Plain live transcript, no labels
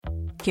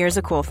Here's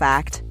a cool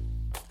fact.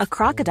 A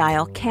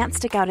crocodile can't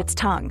stick out its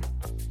tongue.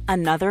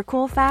 Another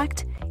cool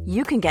fact,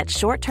 you can get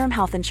short-term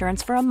health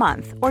insurance for a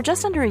month or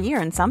just under a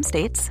year in some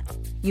states.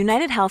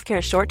 United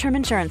Healthcare short-term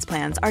insurance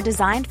plans are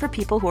designed for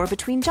people who are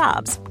between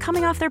jobs,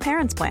 coming off their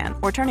parents' plan,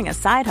 or turning a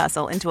side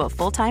hustle into a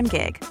full-time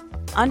gig.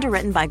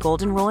 Underwritten by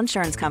Golden Rule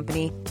Insurance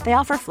Company, they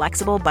offer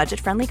flexible,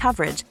 budget-friendly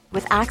coverage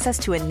with access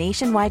to a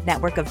nationwide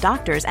network of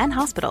doctors and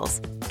hospitals.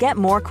 Get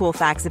more cool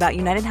facts about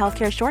United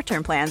Healthcare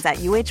short-term plans at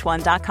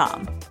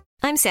uh1.com.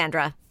 I'm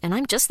Sandra, and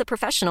I'm just the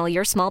professional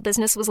your small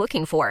business was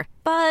looking for.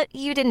 But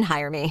you didn't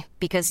hire me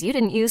because you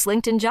didn't use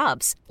LinkedIn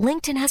Jobs.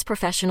 LinkedIn has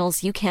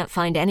professionals you can't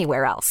find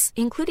anywhere else,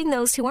 including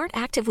those who aren't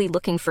actively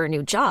looking for a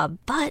new job,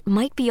 but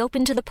might be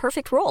open to the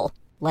perfect role,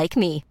 like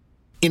me.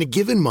 In a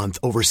given month,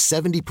 over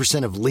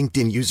 70% of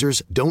LinkedIn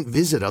users don't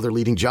visit other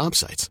leading job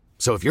sites.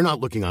 So if you're not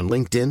looking on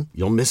LinkedIn,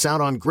 you'll miss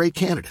out on great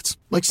candidates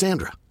like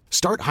Sandra.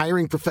 Start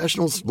hiring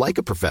professionals like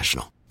a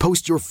professional.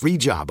 Post your free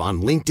job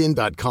on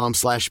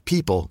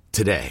linkedin.com/people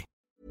today.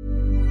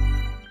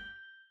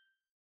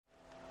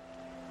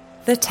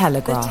 The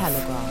Telegraph.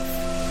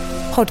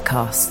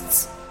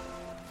 Podcasts.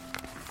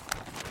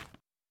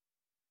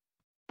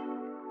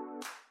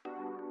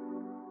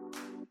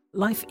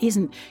 Life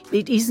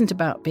isn't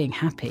about being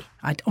happy.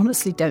 I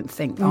honestly don't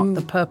think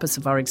the purpose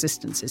of our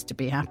existence is to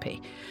be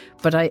happy.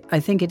 But I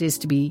think it is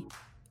to be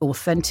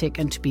authentic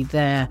and to be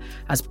there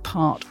as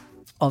part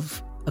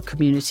of a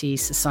community,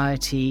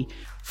 society,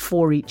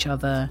 for each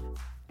other,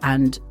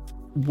 and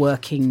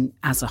working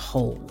as a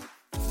whole.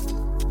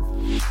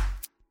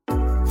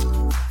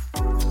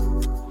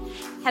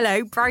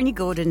 Hello, Bryony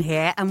Gordon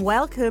here, and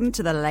welcome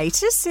to the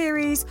latest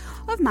series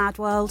of Mad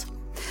World.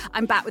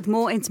 I'm back with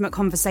more intimate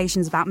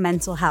conversations about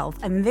mental health,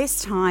 and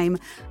this time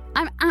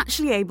I'm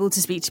actually able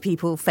to speak to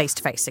people face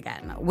to face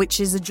again,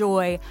 which is a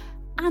joy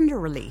and a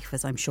relief,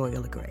 as I'm sure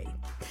you'll agree.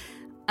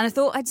 And I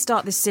thought I'd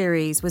start this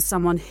series with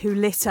someone who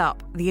lit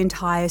up the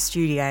entire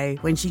studio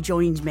when she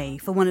joined me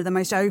for one of the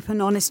most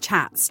open, honest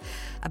chats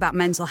about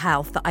mental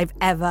health that I've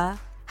ever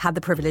had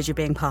the privilege of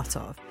being part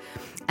of.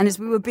 And as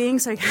we were being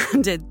so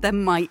candid, there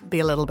might be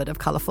a little bit of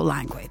colourful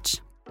language.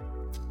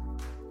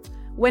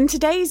 When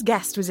today's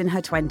guest was in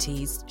her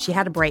 20s, she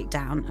had a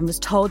breakdown and was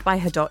told by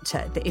her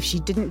doctor that if she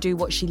didn't do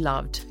what she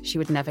loved, she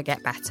would never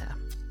get better.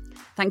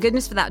 Thank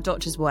goodness for that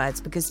doctor's words,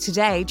 because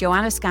today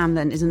Joanna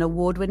Scanlan is an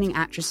award-winning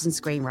actress and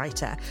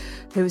screenwriter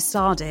who has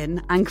starred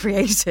in and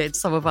created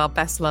some of our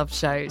best-loved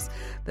shows.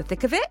 The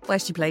Thick of It, where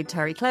she played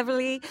Terry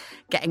Cleverly,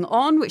 Getting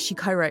On, which she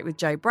co-wrote with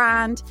Joe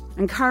Brand,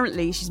 and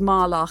currently she's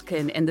Ma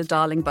Larkin in The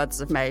Darling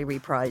Buds of May,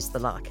 reprised The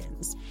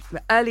Larkins.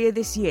 But earlier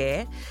this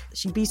year,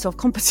 she beat off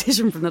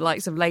competition from the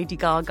likes of Lady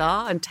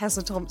Gaga and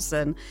Tessa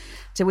Thompson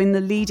to win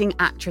the leading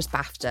actress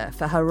BAFTA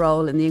for her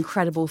role in the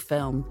incredible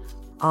film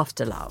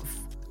After Love.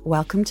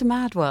 Welcome to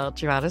Mad World,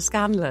 Joanna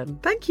Scanlan.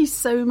 Thank you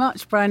so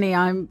much, Bryony.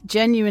 I'm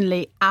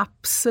genuinely,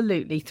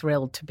 absolutely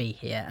thrilled to be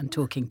here and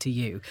talking to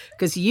you,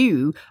 because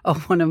you are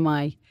one of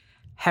my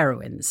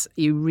heroines.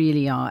 You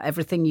really are.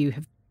 Everything you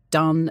have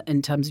done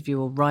in terms of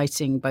your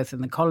writing, both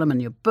in the column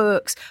and your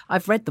books,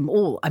 I've read them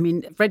all. I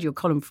mean, I've read your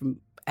column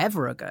from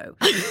ever ago,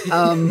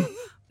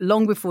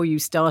 long before you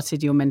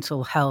started your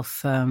mental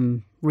health,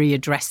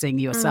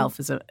 readdressing yourself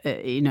as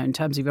in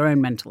terms of your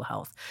own mental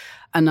health.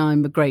 And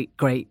I'm a great,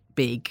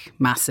 big,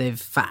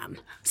 massive fan.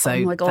 So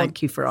oh my God.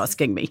 Thank you for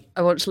asking me.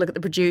 I want to look at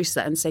the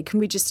producer and say, can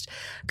we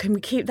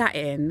keep that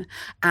in?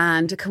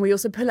 And can we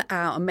also pull it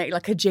out and make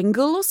like a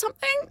jingle or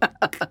something?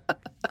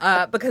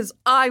 Because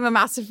I'm a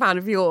massive fan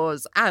of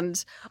yours.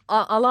 And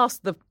I'll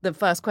ask the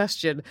first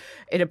question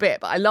in a bit.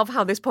 But I love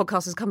how this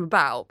podcast has come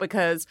about,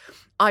 because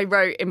I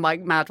wrote in my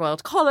Mad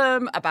World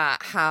column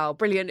about how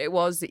brilliant it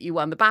was that you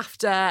won the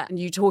BAFTA, and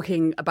you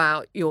talking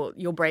about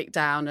your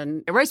breakdown,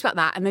 and I wrote about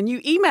that. And then you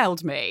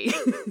emailed me.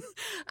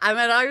 And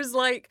then I was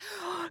like,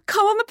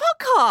 come on the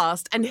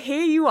podcast. And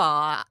here you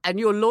are, and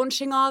you're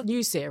launching our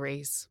new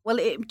series. Well,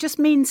 it just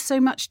means so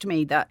much to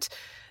me that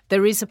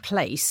there is a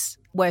place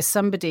where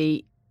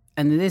somebody,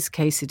 and in this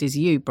case it is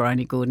you,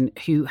 Bryony Gordon,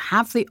 who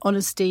have the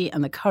honesty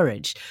and the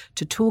courage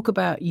to talk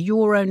about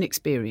your own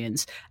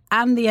experience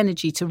and the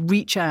energy to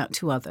reach out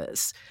to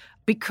others.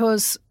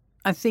 Because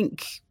I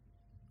think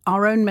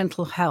our own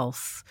mental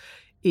health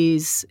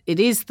is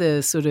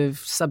the sort of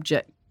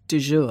subject du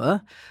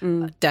jour,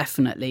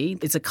 definitely.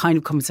 It's a kind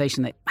of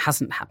conversation that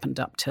hasn't happened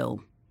up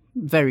till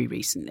very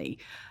recently.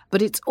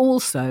 But it's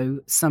also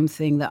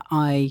something that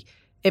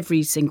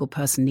every single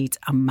person needs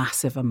a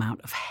massive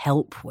amount of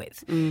help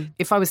with.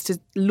 If I was to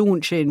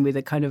launch in with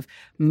a kind of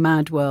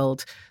Mad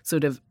World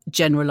sort of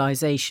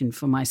generalization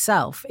for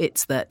myself,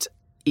 it's that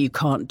you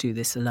can't do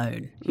this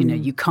alone. You know,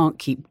 you can't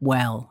keep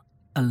well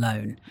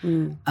alone.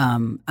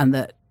 And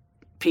that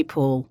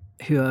people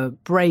who are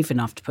brave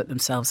enough to put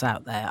themselves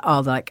out there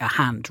are like a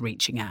hand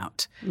reaching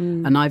out.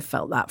 And I've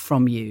felt that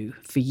from you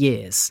for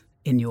years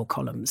in your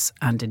columns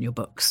and in your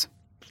books.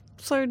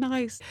 So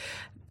nice.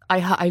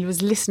 I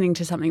was listening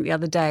to something the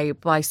other day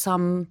by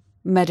some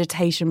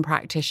meditation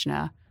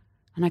practitioner,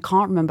 and I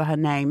can't remember her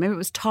name. Maybe it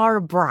was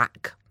Tara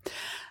Brach.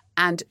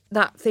 And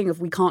that thing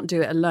of we can't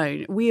do it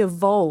alone, we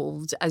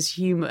evolved as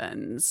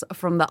humans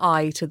from the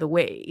I to the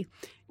we.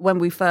 When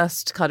we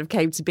first kind of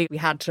came to be, we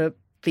had to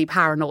be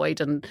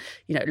paranoid and,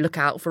 look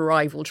out for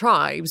rival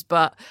tribes.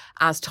 But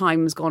as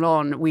time's gone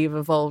on, we've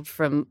evolved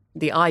from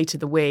the I to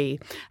the we.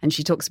 And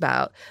she talks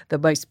about the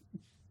most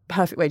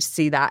perfect way to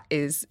see that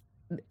is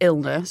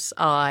illness,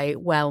 I,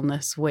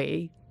 wellness,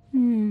 we.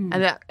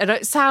 And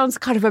it sounds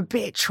kind of a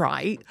bit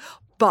trite,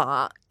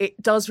 but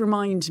it does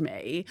remind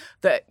me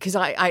that, because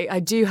I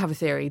do have a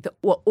theory that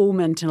what all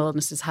mental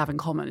illnesses have in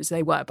common is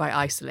they work by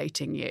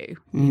isolating you,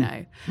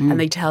 and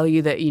they tell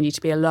you that you need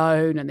to be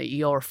alone and that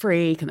you're a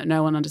freak and that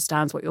no one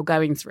understands what you're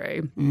going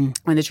through.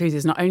 When the truth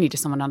is, not only does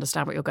someone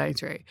understand what you're going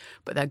through,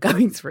 but they're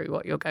going through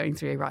what you're going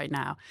through right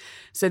now.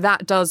 So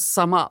that does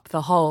sum up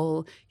the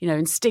whole,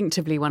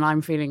 instinctively when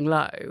I'm feeling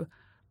low,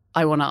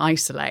 I want to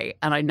isolate,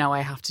 and I know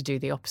I have to do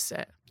the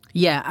opposite.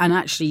 Yeah, and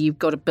actually you've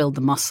got to build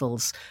the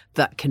muscles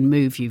that can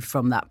move you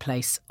from that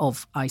place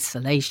of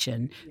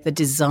isolation, the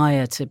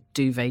desire to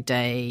duvet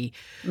day,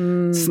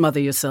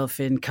 smother yourself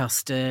in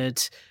custard,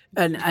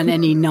 and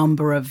any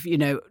number of,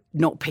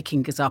 not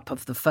picking us up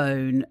of the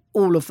phone,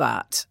 all of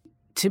that.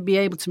 To be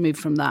able to move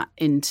from that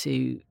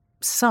into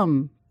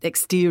some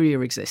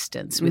exterior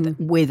existence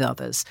with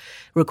others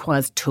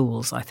requires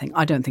tools, I think.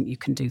 I don't think you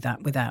can do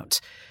that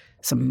without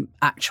some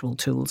actual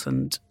tools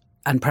and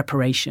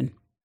preparation.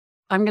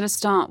 I'm going to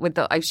start with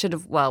I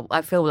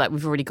feel like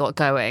we've already got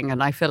going,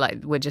 and I feel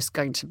like we're just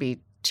going to be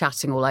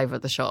chatting all over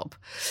the shop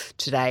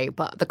today.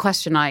 But the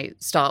question I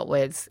start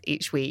with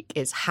each week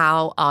is,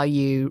 how are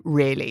you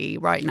really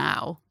right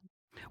now?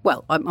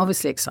 Well, I'm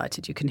obviously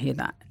excited. You can hear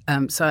that.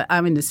 So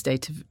I'm in a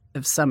state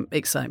of some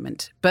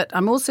excitement. But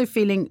I'm also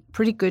feeling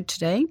pretty good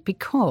today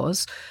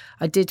because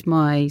I did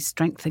my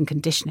strength and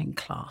conditioning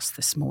class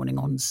this morning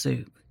on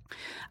Zoom.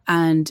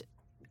 And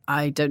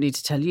I don't need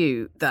to tell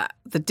you that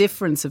the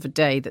difference of a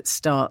day that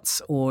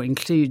starts or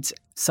includes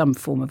some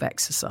form of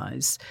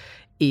exercise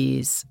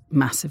is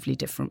massively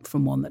different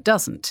from one that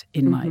doesn't,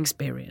 in my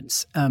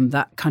experience.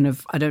 That kind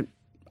of, I don't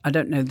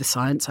know the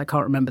science. I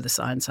can't remember the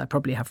science. I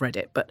probably have read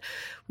it. But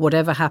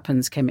whatever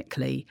happens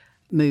chemically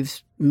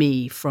moves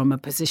me from a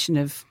position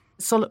of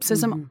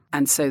solipsism.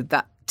 And so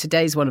that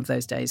today's one of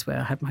those days where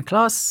I had my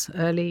class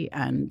early.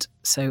 And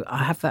so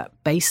I have that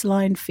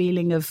baseline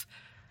feeling of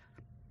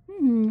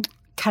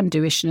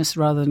can-do-ishness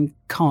rather than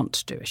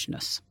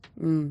can't-do-ishness.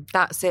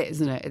 That's it,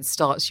 isn't it? It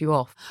starts you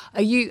off.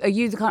 Are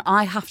you the kind,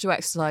 I have to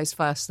exercise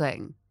first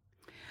thing?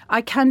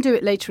 I can do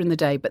it later in the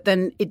day, but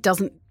then it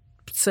doesn't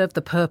serve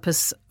the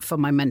purpose for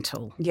my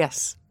mental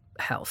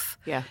health.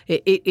 Yeah.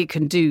 It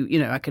can do,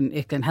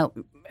 it can help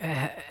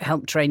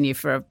train you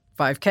for a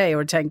 5K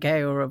or a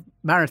 10K or a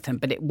marathon,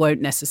 but it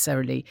won't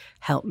necessarily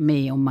help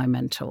me on my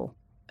mental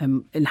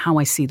in how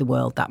I see the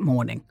world that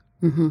morning.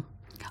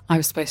 I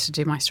was supposed to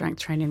do my strength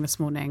training this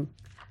morning,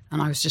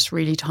 and I was just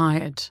really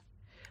tired.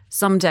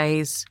 Some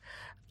days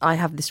I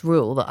have this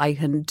rule that I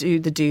can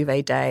do the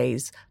duvet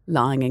days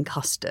lying in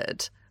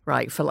custard,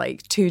 right, for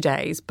like 2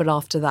 days. But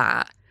after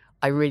that,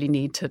 I really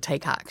need to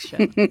take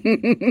action.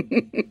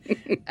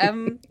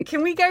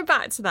 Can we go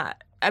back to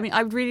that? I mean,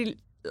 I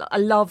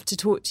love to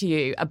talk to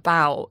you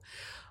about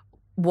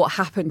what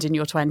happened in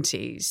your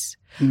 20s.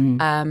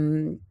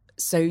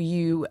 So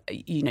you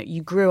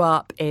grew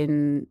up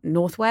in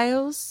North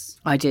Wales?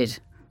 I did.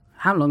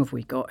 How long have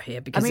we got here?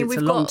 Because it's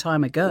a long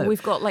time ago.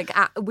 We've got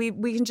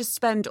we can just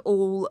spend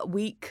all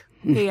week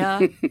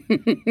here.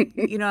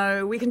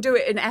 We can do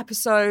it in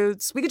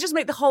episodes. We could just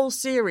make the whole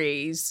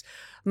series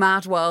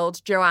Mad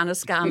World, Joanna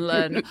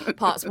Scanlan,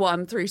 parts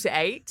 1 through to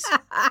 8.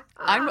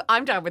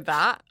 I'm down with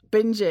that.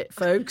 Binge it,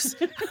 folks.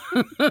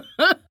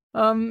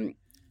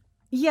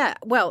 Yeah,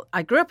 well,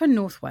 I grew up in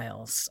North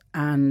Wales,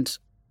 and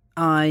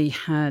I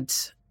had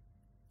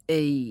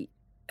in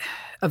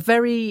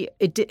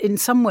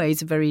some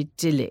ways, a very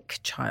idyllic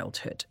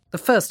childhood. The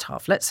first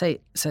half, let's say,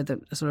 so the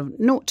sort of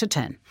 0 to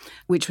 10,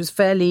 which was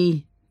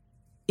fairly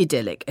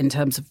idyllic in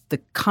terms of the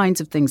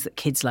kinds of things that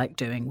kids like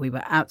doing. We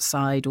were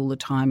outside all the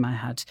time. I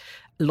had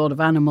a lot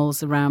of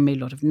animals around me, a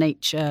lot of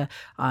nature.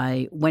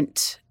 I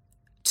went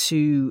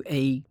to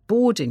a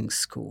boarding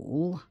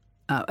school.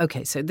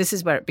 Okay, so this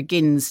is where it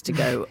begins to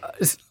go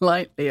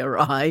slightly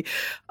awry.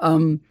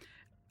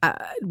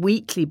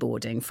 Weekly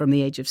boarding from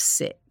the age of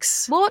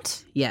 6.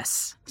 What?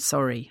 Yes,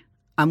 sorry.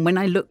 And when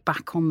I look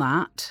back on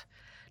that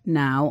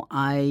now,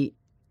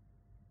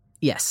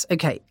 yes,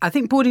 okay. I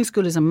think boarding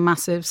school is a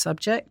massive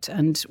subject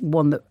and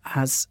one that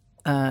has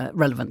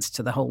relevance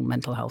to the whole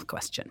mental health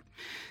question.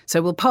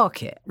 So we'll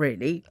park it,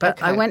 really. But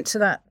okay. I went to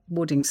that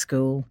boarding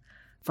school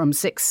from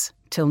 6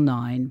 till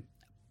 9.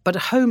 But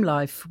home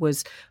life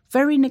was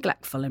very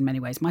neglectful in many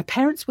ways. My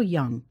parents were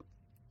young.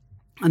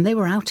 And they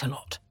were out a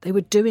lot. They were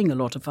doing a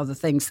lot of other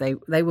things.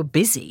 They were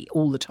busy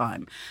all the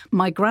time.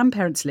 My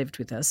grandparents lived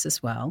with us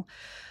as well.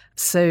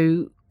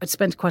 So I'd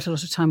spent quite a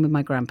lot of time with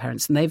my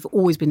grandparents, and they've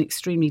always been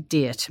extremely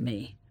dear to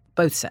me,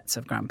 both sets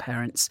of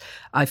grandparents.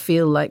 I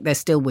feel like they're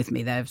still with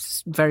me. They're a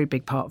very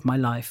big part of my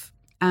life.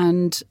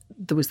 And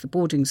there was the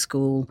boarding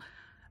school.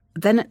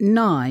 Then at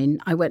 9,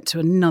 I went to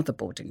another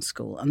boarding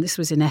school, and this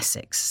was in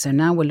Essex. So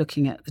now we're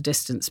looking at the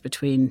distance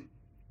between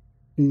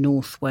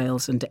North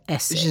Wales and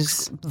Essex.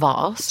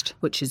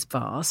 Which is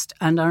vast.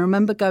 And I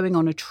remember going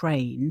on a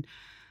train,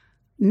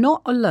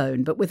 not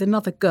alone, but with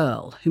another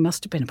girl who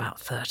must have been about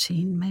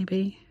 13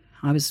 maybe.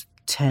 I was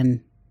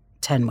 10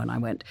 when I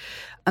went.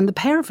 And the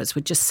pair of us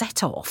would just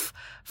set off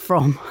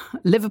from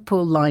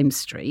Liverpool Lime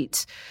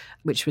Street,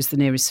 which was the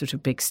nearest sort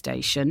of big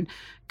station,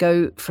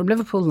 go from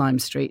Liverpool Lime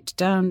Street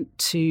down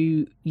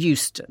to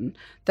Euston.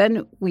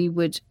 Then we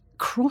would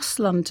cross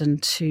London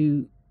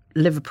to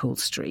Liverpool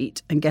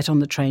Street and get on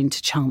the train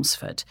to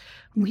Chelmsford.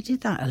 And we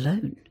did that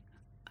alone.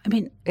 I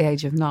mean... the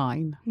age of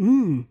 9.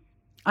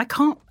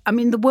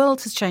 The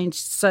world has changed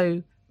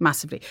so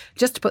massively.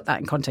 Just to put that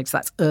in context,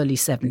 that's early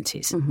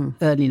 70s,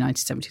 early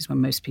 1970s, when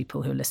most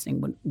people who are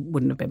listening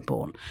wouldn't have been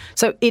born.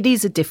 So it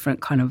is a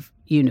different kind of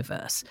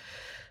universe.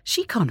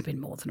 She can't have been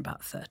more than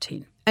about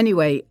 13.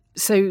 Anyway,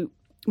 so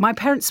my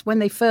parents, when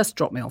they first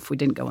dropped me off, we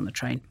didn't go on the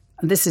train.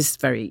 And this is a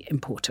very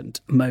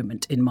important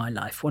moment in my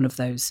life, one of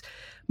those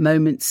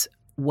moments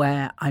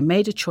where I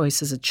made a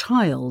choice as a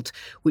child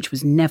which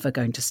was never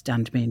going to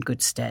stand me in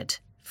good stead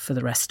for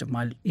the rest of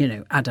my,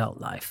 adult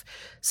life.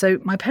 So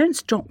my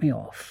parents dropped me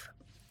off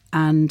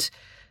and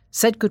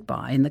said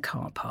goodbye in the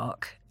car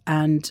park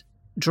and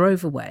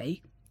drove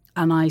away.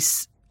 And I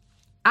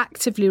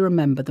actively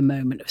remember the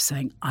moment of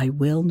saying, I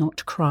will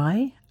not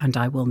cry and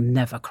I will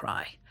never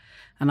cry.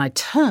 And I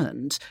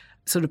turned,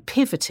 sort of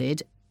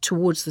pivoted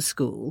towards the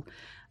school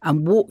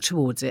and walked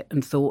towards it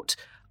and thought,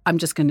 I'm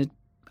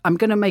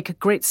going to make a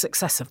great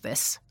success of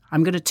this.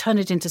 I'm going to turn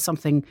it into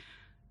something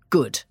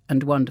good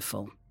and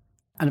wonderful.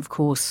 And of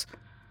course,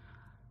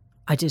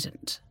 I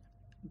didn't.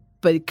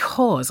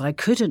 Because I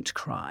couldn't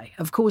cry.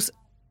 Of course,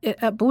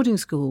 at boarding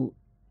school,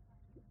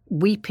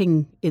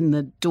 weeping in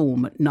the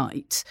dorm at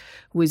night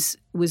was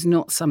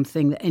not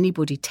something that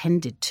anybody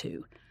tended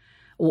to,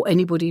 or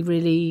anybody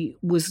really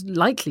was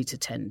likely to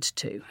tend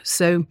to.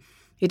 So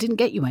it didn't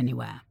get you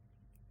anywhere.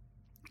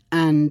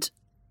 And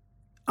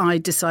I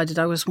decided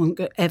I wasn't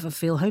going to ever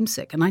feel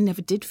homesick, and I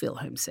never did feel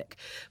homesick.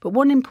 But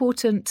one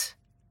important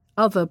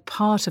other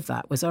part of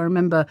that was I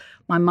remember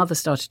my mother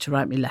started to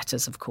write me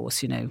letters, of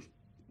course,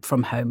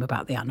 from home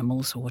about the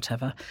animals or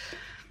whatever,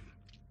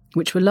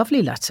 which were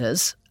lovely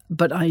letters,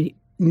 but I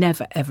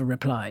never, ever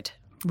replied.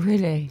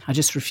 Really? I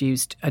just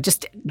refused.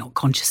 Not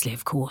consciously,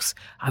 of course.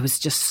 I was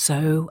just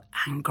so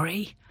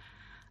angry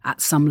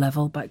at some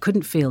level, but I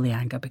couldn't feel the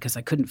anger because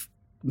I couldn't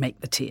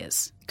make the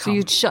tears come. So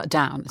you'd shut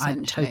down,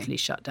 essentially? I totally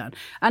shut down.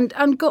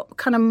 And got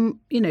kind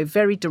of,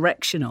 very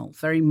directional,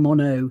 very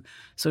mono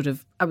sort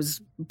of. I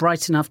was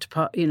bright enough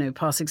to,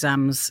 pass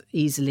exams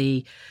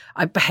easily.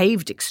 I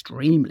behaved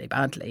extremely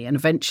badly. And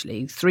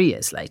eventually, 3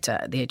 years later,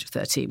 at the age of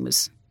 13,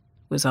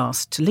 was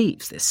asked to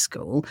leave this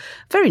school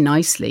very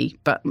nicely.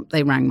 But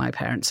they rang my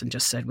parents and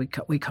just said, we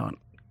can't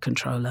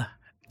control her.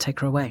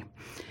 Take her away.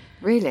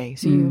 Really?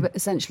 So you were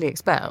essentially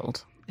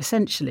expelled?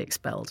 Essentially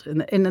expelled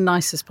in the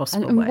nicest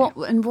possible way.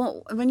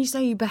 What when you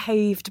say you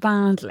behaved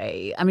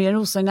badly, I mean, and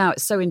also now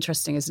it's so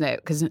interesting, isn't it?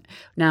 Because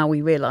now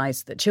we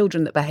realise that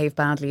children that behave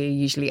badly are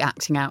usually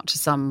acting out to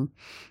some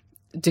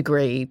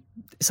degree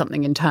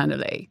something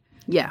internally.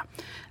 Yeah.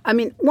 I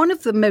mean, one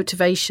of the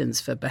motivations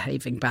for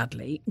behaving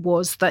badly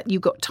was that you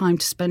got time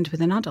to spend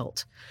with an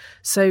adult.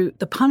 So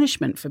the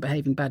punishment for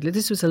behaving badly,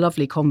 this was a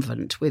lovely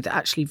convent with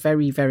actually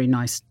very, very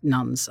nice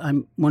nuns.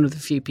 I'm one of the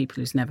few people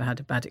who's never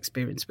had a bad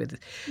experience with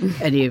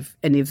any of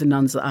the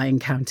nuns that I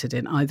encountered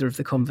in either of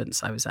the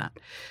convents I was at.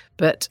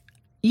 But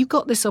you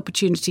got this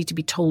opportunity to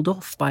be told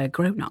off by a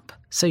grown-up.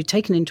 So you're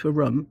taken into a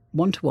room,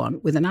 one-to-one,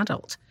 with an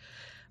adult.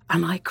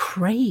 And I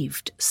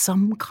craved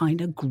some kind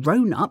of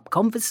grown-up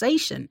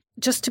conversation,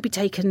 just to be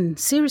taken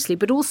seriously,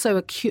 but also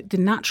the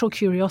natural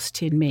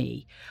curiosity in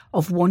me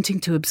of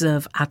wanting to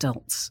observe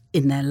adults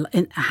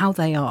in how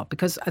they are,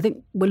 because I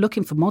think we're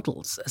looking for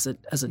models as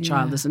a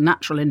child. There's a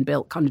natural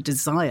inbuilt kind of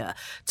desire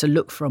to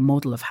look for a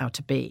model of how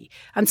to be.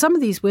 And some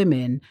of these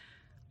women,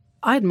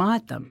 I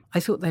admired them. I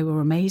thought they were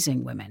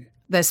amazing women.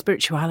 Their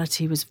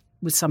spirituality was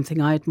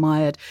something I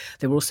admired.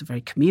 They were also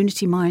very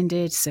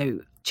community-minded, so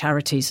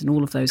charities and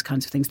all of those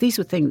kinds of things. These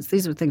were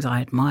things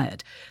I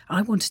admired.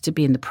 I wanted to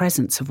be in the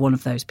presence of one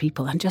of those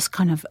people and just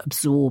kind of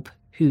absorb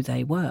who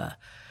they were.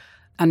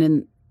 And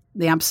in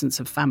the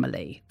absence of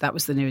family, that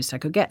was the nearest I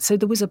could get. So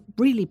there was a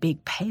really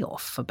big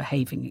payoff for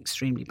behaving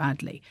extremely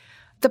badly.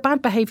 The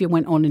bad behaviour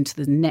went on into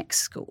the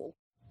next school.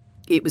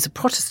 It was a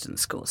Protestant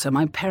school, so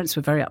my parents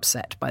were very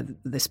upset by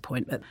this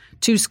point that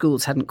 2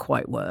 schools hadn't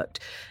quite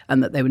worked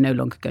and that they were no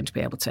longer going to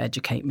be able to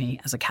educate me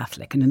as a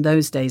Catholic. And in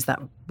those days,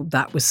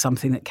 that was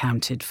something that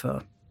counted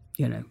for,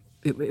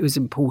 it was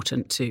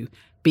important to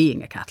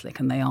being a Catholic,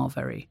 and they are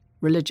very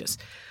religious.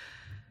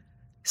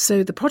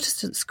 So the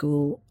Protestant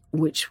school,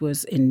 which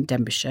was in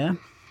Denbighshire,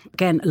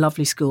 again, a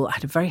lovely school. I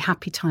had a very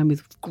happy time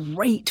with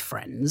great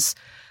friends,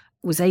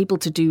 was able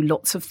to do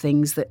lots of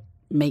things that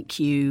make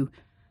you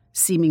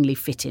seemingly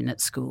fit in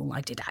at school.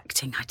 I did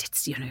acting. I did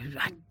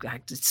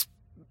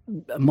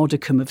a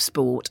modicum of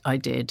sport. I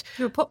did.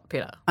 You were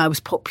popular. I was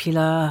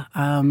popular,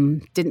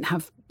 didn't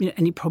have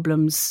any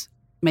problems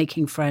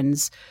making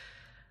friends,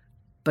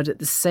 but at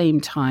the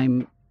same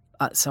time,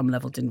 at some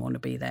level, didn't want to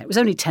be there. It was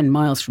only 10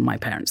 miles from my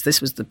parents.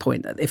 This was the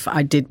point, that if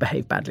I did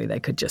behave badly, they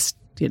could just,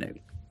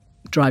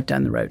 drive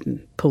down the road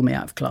and pull me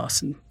out of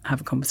class and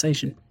have a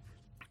conversation.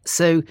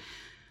 So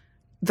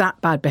that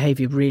bad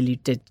behaviour really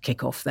did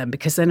kick off then,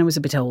 because then I was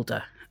a bit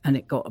older and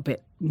it got a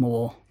bit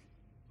more,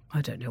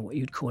 I don't know what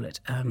you'd call it,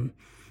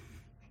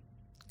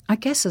 I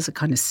guess there's a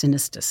kind of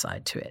sinister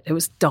side to it. It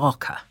was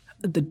darker.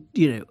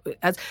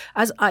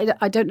 As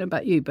I don't know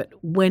about you, but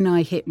when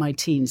I hit my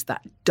teens,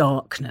 that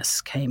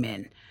darkness came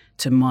in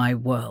to my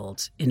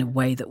world in a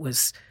way that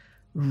was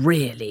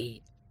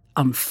really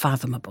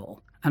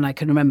unfathomable. And I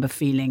can remember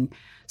feeling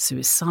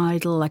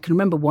suicidal. I can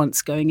remember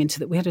once going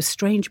into we had a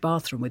strange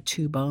bathroom with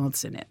 2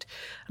 baths in it.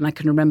 And I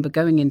can remember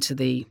going into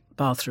the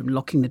bathroom,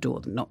 locking the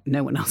door,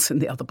 no one else in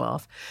the other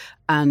bath,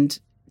 and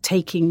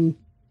taking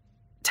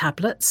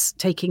tablets,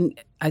 I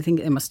think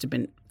it must have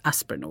been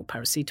aspirin or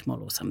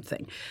paracetamol or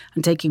something,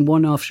 and taking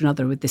one after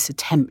another with this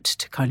attempt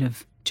to kind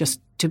of just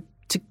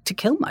to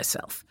kill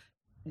myself.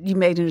 You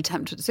made an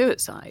attempt at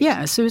suicide?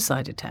 Yeah, a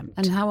suicide attempt.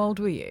 And how old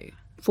were you?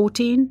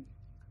 14.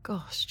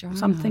 Gosh, Joanna.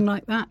 Something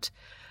like that.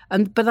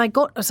 But I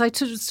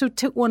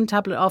took one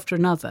tablet after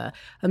another,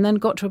 and then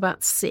got to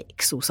about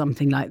 6 or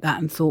something like that,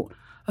 and thought,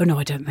 oh no,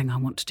 I don't think I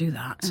want to do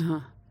that.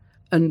 Uh-huh.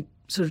 And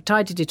sort of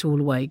tidied it all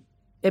away,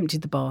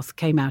 emptied the bath,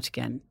 came out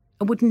again.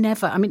 I would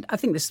never, I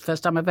think this is the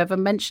first time I've ever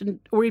mentioned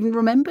or even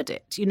remembered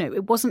it.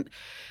 It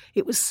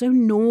was so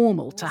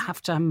normal to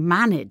have to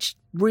manage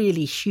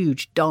really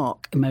huge,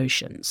 dark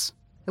emotions.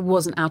 It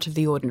wasn't out of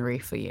the ordinary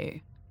for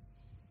you?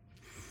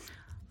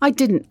 I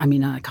didn't. I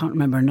can't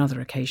remember another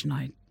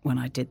occasion when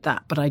I did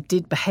that, but I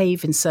did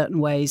behave in certain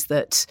ways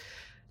that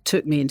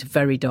took me into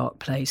very dark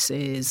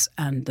places,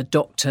 and the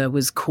doctor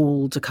was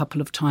called a couple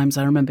of times.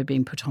 I remember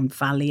being put on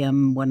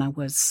Valium when I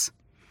was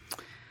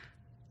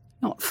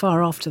not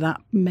far after that,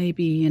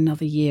 maybe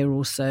another year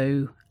or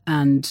so,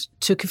 and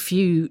took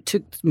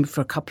them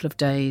for a couple of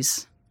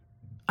days.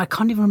 I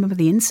can't even remember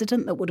the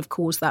incident that would have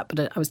caused that,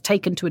 but I was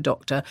taken to a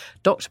doctor.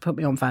 Doctor put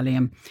me on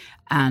Valium,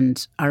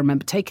 and I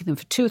remember taking them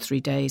for 2 or 3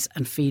 days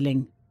and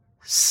feeling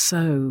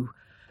so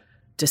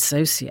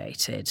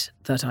dissociated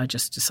that I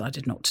just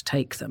decided not to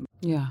take them.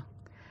 Yeah.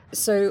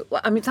 So,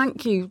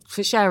 thank you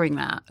for sharing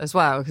that as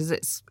well, because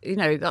it's,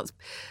 that's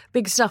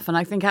big stuff. And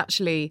I think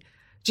actually,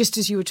 just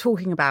as you were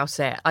talking about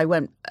it, I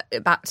went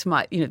back to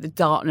my, the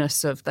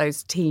darkness of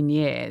those teen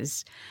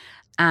years.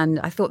 And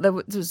I thought there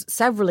was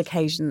several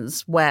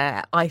occasions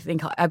where I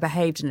think I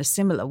behaved in a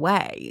similar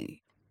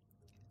way.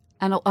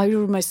 And I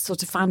almost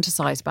sort of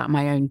fantasised about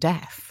my own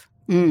death.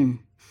 Mm.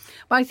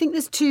 But I think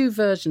there's 2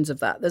 versions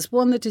of that. There's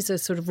one that is a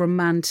sort of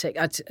romantic,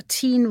 a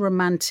teen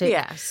romantic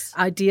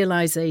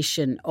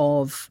idealisation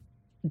of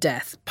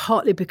death,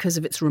 partly because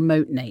of its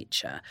remote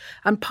nature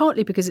and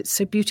partly because it's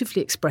so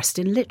beautifully expressed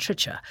in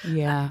literature.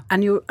 Yeah.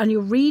 And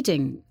you're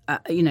reading,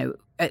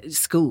 at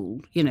school,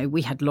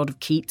 we had a lot of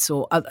Keats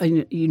or,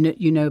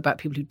 about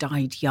people who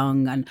died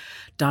young and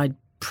died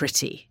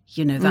pretty.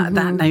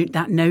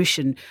 That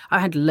notion. I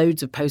had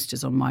loads of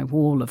posters on my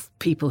wall of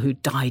people who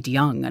died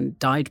young and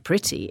died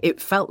pretty. It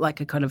felt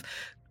like a kind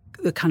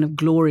of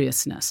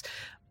gloriousness.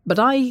 But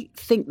I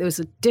think there was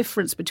a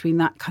difference between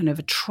that kind of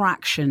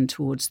attraction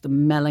towards the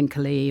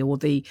melancholy or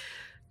the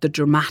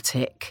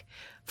dramatic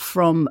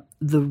from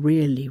the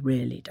really,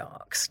 really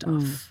dark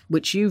stuff,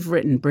 which you've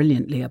written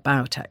brilliantly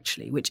about,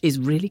 actually, which is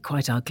really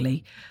quite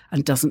ugly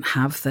and doesn't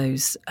have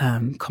those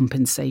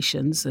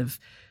compensations of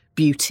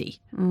beauty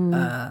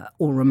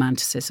or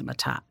romanticism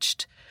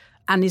attached,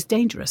 and is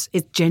dangerous.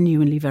 It's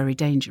genuinely very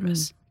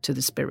dangerous to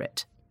the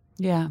spirit.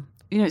 Yeah.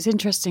 It's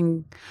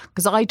interesting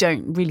because I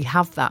don't really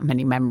have that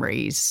many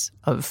memories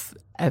of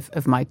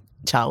my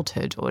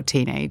childhood or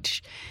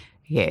teenage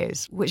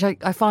years, which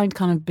I find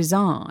kind of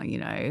bizarre,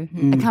 I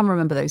can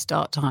remember those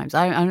dark times.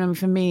 I remember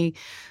for me,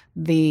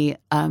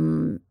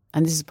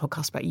 and this is a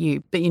podcast about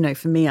you, but,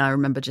 for me, I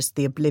remember just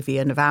the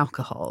oblivion of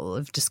alcohol,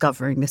 of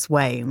discovering this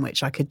way in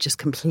which I could just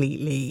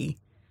completely,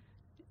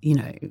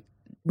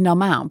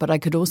 numb out, but I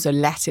could also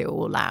let it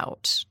all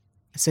out.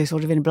 So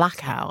sort of in a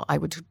blackout, I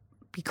would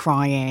be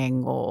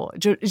crying or,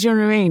 do you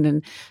know what I mean?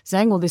 And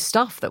saying all this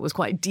stuff that was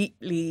quite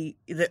deeply,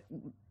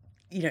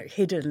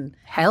 hidden.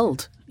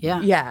 Held,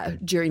 yeah. Yeah,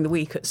 during the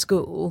week at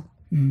school.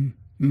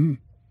 Mm.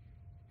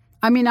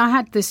 I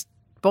had this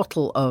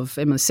bottle of,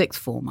 in the 6th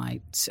form, I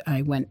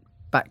went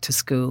back to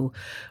school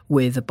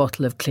with a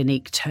bottle of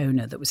Clinique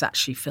toner that was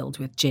actually filled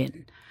with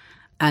gin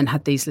and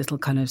had these little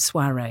kind of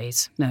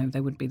soirees. No, they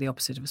would be the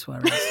opposite of a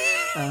soiree.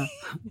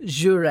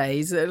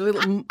 Jurés,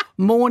 little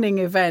morning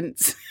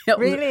events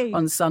really?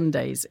 on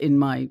Sundays in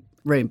my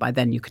room. By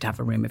then you could have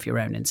a room of your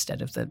own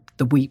instead of the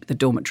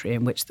dormitory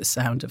in which the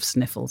sound of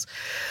sniffles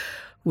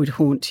would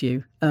haunt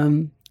you.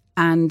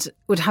 And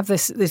would have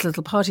these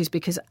little parties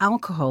because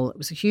alcohol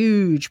was a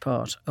huge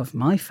part of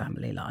my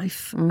family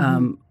life.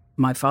 Mm-hmm.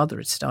 My father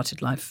had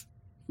started life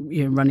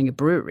running a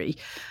brewery,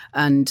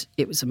 and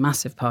it was a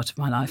massive part of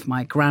my life.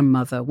 My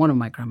grandmother, one of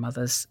my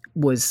grandmothers,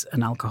 was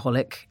an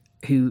alcoholic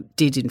who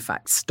did in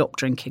fact stop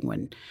drinking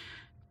when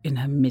in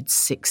her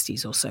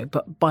mid-60s or so.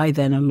 But by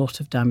then, a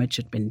lot of damage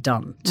had been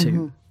done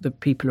to the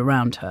people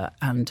around her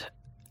and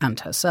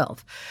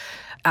herself.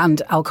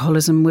 And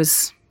alcoholism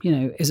was,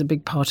 is a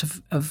big part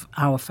of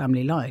our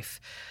family life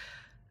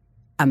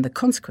and the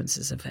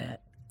consequences of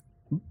it.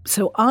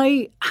 So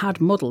I had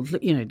modelled,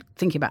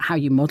 thinking about how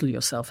you model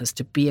yourself as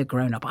to be a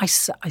grown-up. I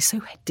so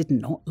did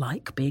not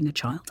like being a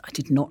child. I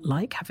did not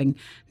like having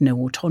no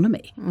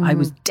autonomy. I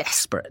was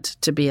desperate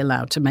to be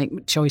allowed to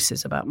make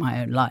choices about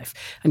my own life.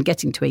 And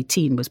getting to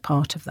 18 was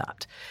part of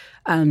that.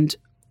 And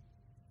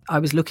I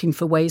was looking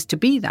for ways to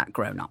be that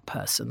grown-up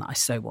person that I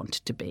so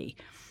wanted to be.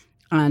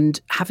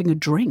 And having a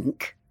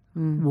drink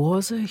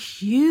was a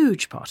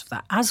huge part of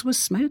that, as was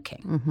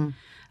smoking.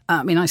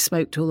 I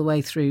smoked all the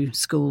way through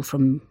school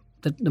from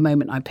the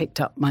moment I picked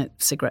up my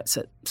cigarettes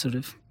at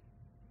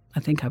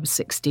I think I was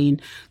 16.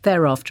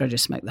 Thereafter, I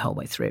just smoked the whole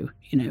way through,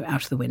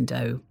 out of the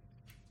window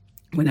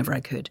whenever I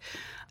could.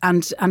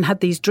 And had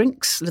these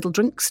little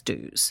drink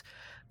stews,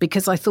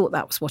 because I thought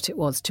that was what it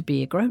was to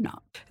be a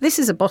grown-up. This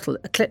is a bottle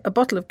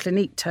of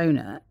Clinique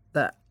toner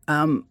that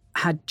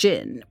had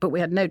gin, but we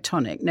had no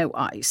tonic, no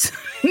ice,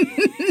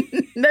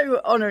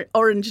 no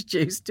orange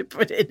juice to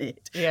put in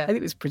it. Yeah. I think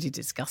it was pretty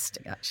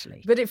disgusting,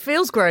 actually. But it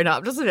feels grown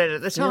up, doesn't it,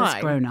 at the time? It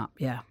feels grown up,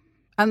 yeah.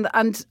 And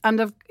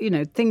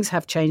things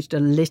have changed a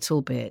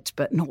little bit,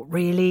 but not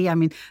really. I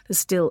mean, there's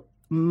still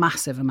a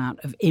massive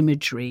amount of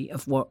imagery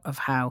of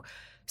how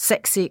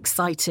sexy,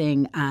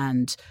 exciting,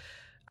 and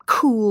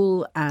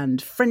cool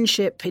and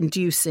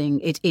friendship-inducing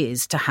it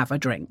is to have a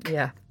drink.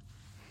 Yeah.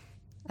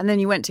 And then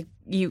you went to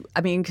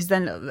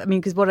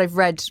because what I've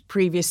read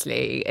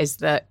previously is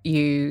that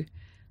you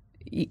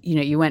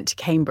went to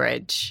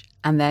Cambridge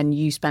and then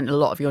you spent a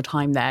lot of your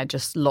time there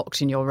just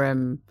locked in your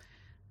room,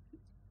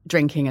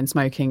 drinking and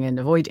smoking and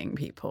avoiding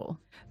people.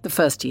 The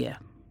first year.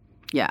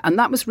 Yeah. And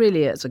that was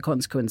really as a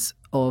consequence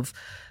of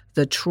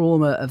the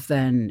trauma of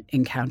then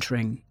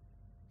encountering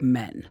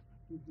men,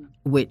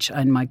 which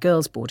in my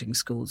girls' boarding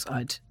schools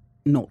I'd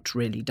not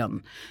really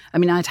done. I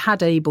mean, I'd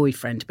had a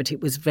boyfriend, but it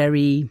was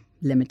very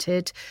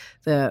limited,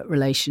 the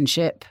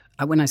relationship.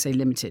 When I say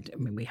limited, I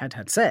mean, we had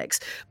sex,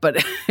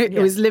 but it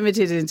was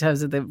limited in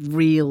terms of the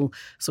real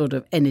sort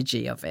of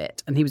energy of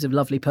it. And he was a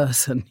lovely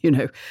person,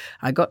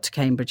 I got to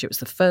Cambridge. It was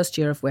the first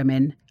year of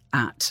women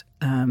at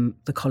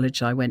the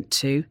college I went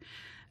to.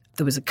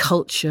 There was a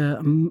culture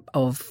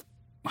of,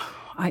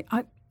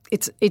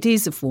 it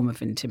is a form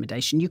of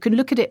intimidation. You can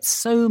look at it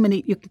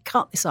you can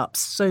cut this up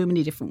so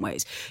many different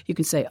ways. You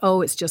can say,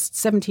 oh, it's just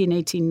 17,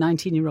 18,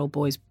 19-year-old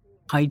boys,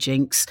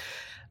 hijinks.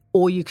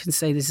 Or you can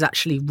say this is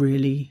actually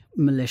really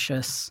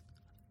malicious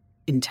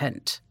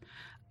intent.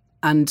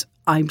 And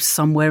I'm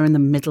somewhere in the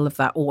middle of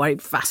that, or I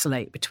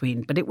vacillate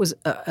between. But it was,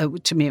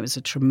 to me, it was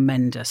a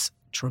tremendous,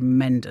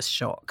 tremendous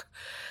shock.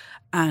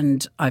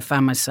 And I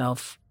found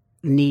myself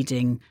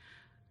needing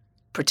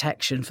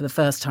protection for the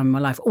first time in my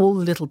life. All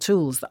the little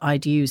tools that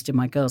I'd used in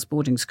my girls'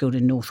 boarding school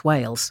in North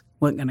Wales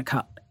weren't going to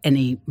cut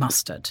any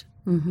mustard.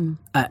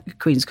 At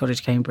Queen's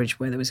College, Cambridge,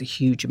 where there was a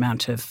huge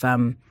amount of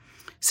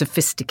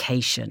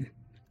sophistication.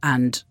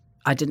 And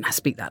I didn't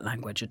speak that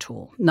language at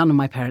all. None of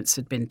my parents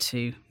I've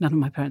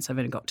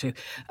ever got to.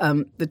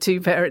 The two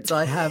parents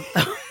I have,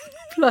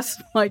 plus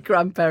my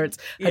grandparents,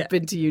 had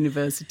been to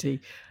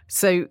university.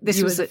 So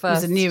this was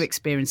a new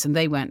experience, and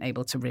they weren't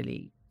able to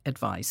really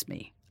advise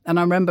me. And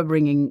I remember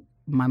bringing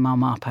my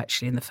mum up,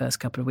 actually, in the first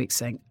couple of weeks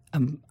saying,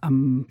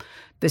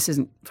 this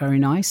isn't very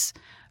nice.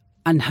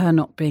 And her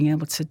not being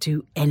able to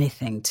do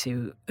anything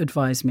to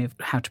advise me of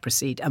how to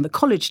proceed. And the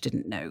college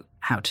didn't know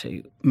how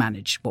to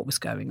manage what was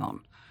going on.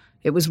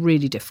 It was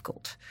really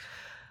difficult.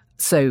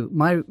 So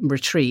my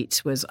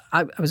retreat was,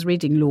 I was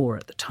reading law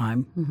at the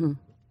time.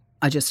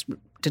 I just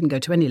didn't go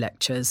to any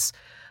lectures.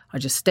 I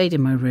just stayed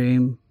in my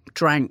room,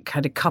 drank,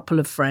 had a couple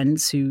of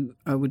friends who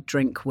I would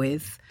drink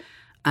with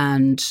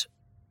and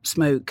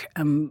smoke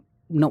and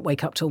not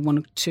wake up till 1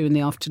 or 2 in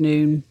the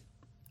afternoon,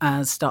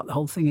 start the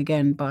whole thing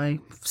again by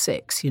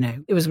 6,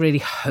 It was really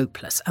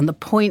hopeless. And the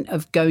point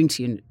of going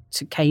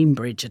to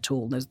Cambridge at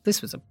all,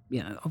 this was,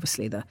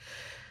 obviously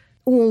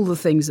all the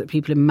things that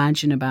people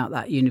imagine about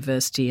that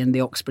university and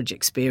the Oxbridge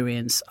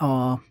experience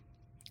are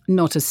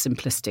not as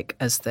simplistic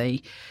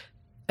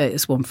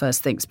as one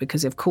first thinks,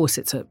 because of course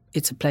it's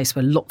a place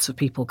where lots of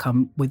people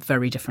come with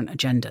very different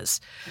agendas.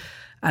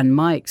 And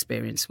my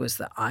experience was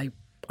that I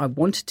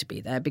wanted to be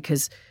there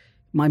because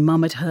my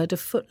mum had heard of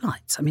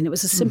Footlights. I mean, it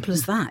was as simple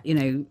as that,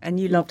 And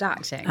you loved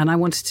acting. And I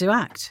wanted to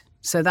act.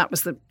 So that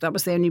was the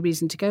only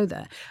reason to go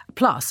there.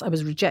 Plus, I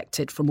was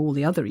rejected from all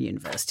the other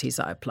universities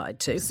I applied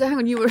to. So hang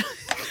on, you were...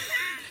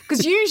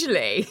 Because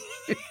usually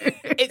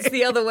it's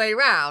the other way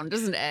round,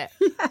 isn't it?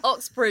 Yeah.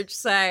 Oxbridge,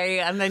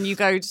 say, and then you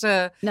go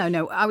to...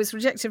 No, I was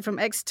rejected from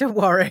Exeter,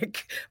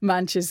 Warwick,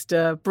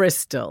 Manchester,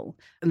 Bristol.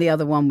 And the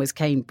other one was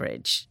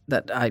Cambridge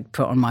that I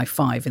put on my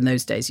 5. In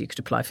those days, you could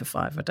apply for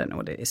 5. I don't know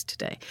what it is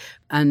today.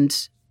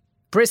 And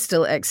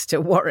Bristol,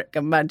 Exeter, Warwick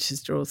and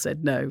Manchester all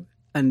said no.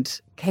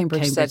 And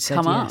Cambridge said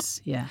come yes.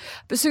 Up. Yeah.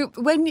 But so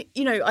when,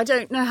 I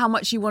don't know how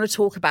much you want to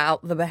talk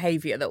about the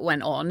behaviour that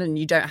went on, and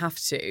you don't have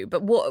to,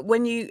 but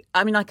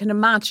I can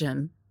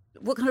imagine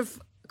what kind of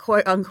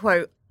quote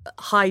unquote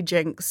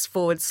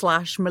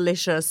hijinks /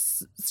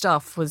 malicious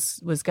stuff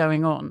was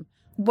going on.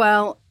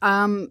 Well,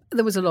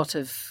 there was a lot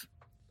of,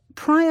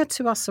 prior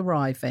to us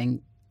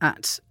arriving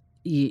at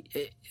the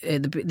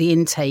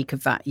intake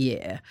of that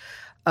year,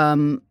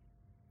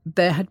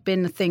 there had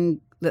been a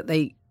thing that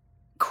they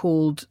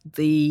called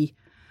the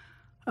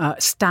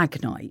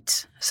stag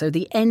night. So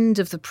the end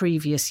of the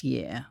previous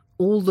year,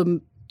 all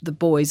the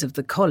boys of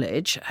the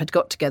college had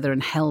got together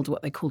and held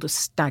what they called a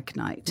stag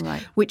night,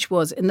 right, which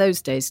was, in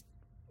those days,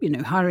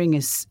 hiring a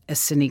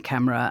cine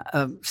camera,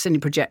 a cine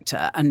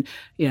projector, and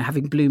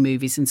having blue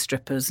movies and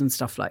strippers and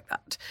stuff like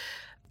that.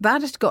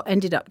 That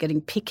ended up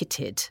getting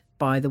picketed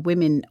by the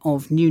women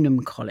of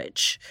Newnham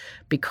College,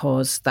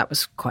 because that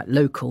was quite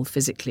local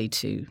physically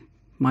to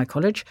my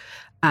college,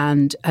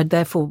 and had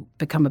therefore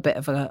become a bit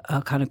of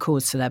a kind of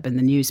cause celeb in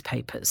the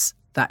newspapers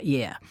that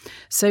year.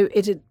 So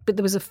but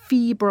there was a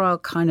febrile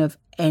kind of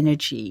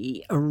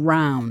energy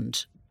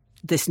around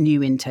this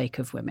new intake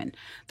of women.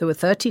 There were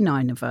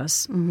 39 of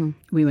us. Mm-hmm.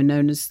 We were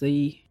known as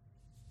the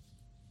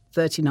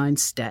 39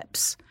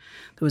 steps.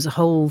 There was a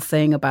whole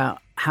thing about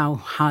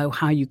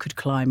how you could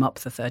climb up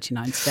the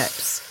 39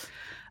 steps,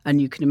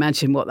 and you can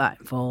imagine what that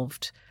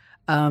involved.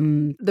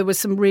 There was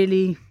some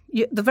really,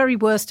 the very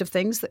worst of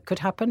things that could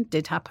happen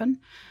did happen.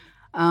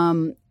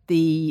 There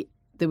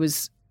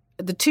was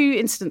the two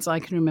incidents I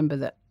can remember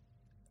that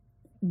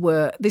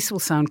were, this will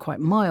sound quite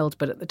mild,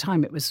 but at the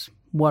time it was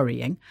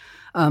worrying.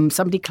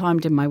 Somebody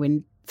climbed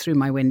in through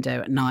my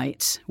window at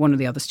night. One of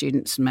the other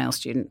students, a male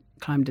student,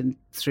 climbed in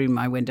through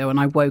my window, and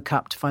I woke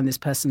up to find this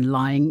person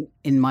lying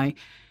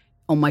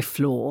on my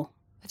floor.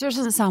 It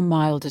doesn't sound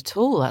mild at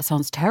all. That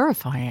sounds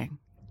terrifying.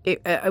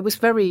 It was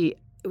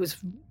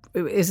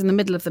in the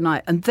middle of the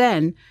night. And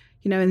then,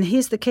 and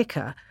here's the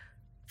kicker.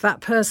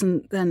 That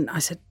person, then I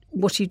said,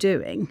 "What are you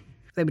doing?"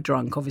 They were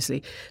drunk,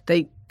 obviously.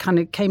 They kind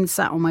of came and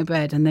sat on my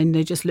bed, and then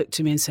they just looked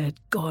at me and said,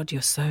 "God,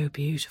 you're so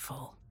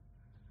beautiful."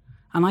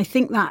 And I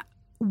think that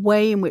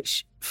way in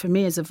which, for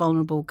me as a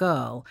vulnerable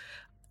girl,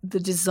 the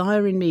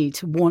desire in me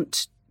to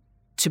want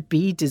to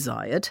be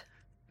desired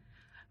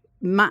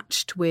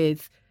matched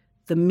with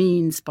the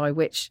means by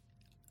which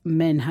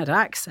men had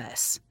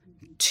access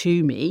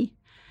to me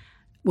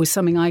was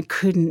something I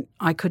couldn't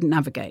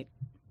navigate.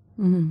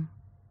 Mm.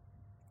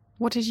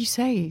 What did you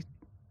say?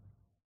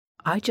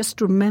 I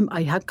just remember,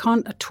 I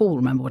can't at all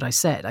remember what I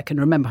said. I can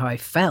remember how I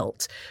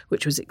felt,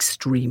 which was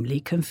extremely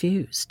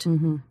confused.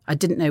 Mm-hmm. I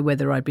didn't know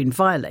whether I'd been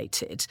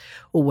violated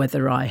or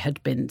whether I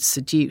had been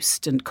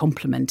seduced and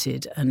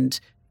complimented and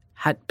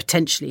had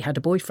potentially had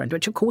a boyfriend,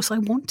 which of course I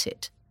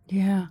wanted.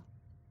 Yeah.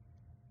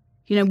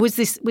 Was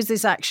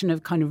this action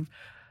of kind of,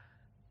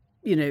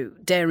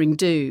 daring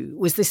do,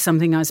 was this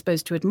something I was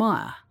supposed to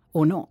admire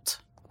or not?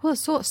 Well,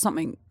 it's sort of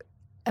something,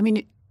 I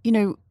mean,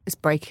 it's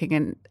breaking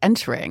and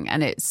entering,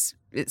 and it's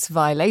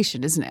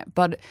violation, isn't it?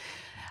 But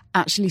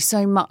actually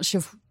so much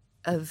of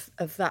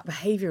that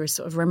behaviour is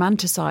sort of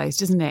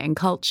romanticised, isn't it, in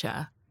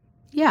culture?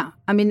 Yeah.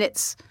 I mean,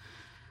 it's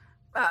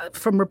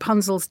from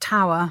Rapunzel's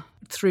Tower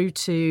through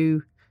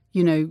to,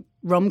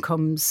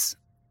 rom-coms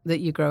that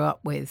you grow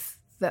up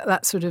with,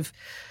 that sort of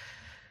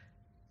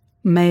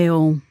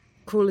male...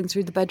 Crawling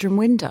through the bedroom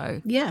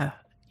window. Yeah.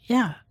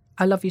 Yeah.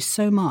 I love you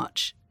so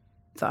much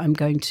that I'm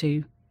going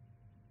to...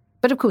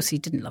 But of course he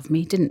didn't love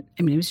me.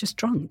 He was just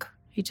drunk.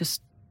 He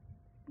just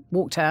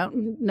walked out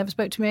and never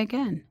spoke to me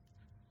again.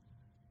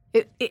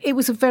 It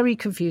was a very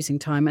confusing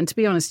time. And to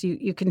be honest,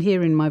 you can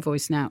hear in my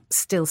voice now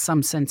still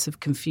some sense of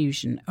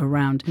confusion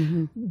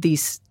around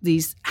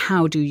these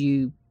how do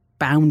you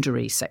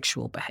boundary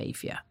sexual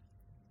behaviour?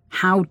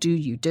 How do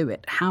you do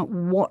it?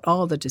 What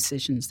are the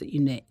decisions that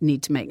you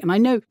need to make? And I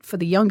know for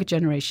the younger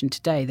generation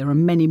today, there are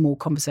many more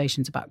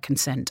conversations about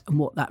consent and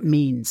what that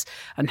means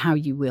and how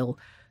you will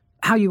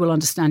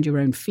understand your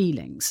own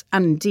feelings.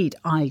 And indeed,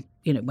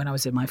 when I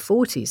was in my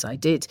 40s, I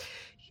did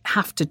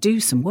have to do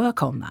some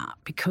work on that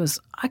because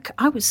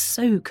I was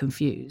so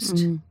confused.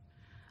 Mm.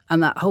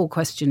 And that whole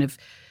question of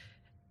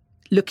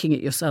looking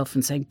at yourself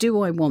and saying,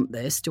 do I want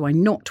this? Do I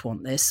not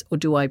want this? Or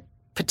do I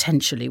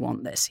potentially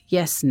want this?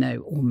 Yes, no,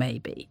 or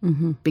maybe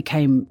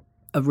became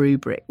a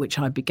rubric which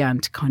I began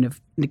to kind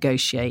of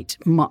negotiate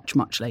much,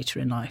 much later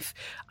in life.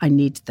 I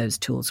needed those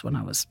tools when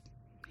I was,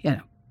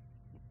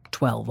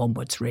 12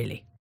 onwards,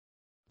 really.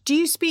 Do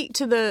you speak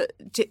to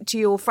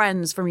your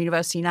friends from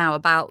university now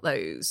about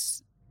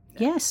those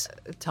times?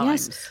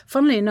 Yes.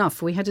 Funnily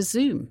enough, we had a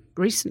Zoom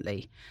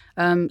recently.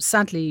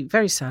 Sadly,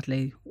 very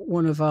sadly,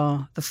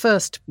 the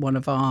first one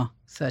of our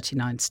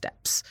 39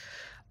 steps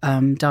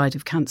died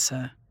of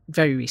cancer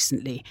very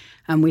recently.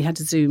 And we had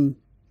a Zoom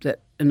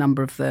that a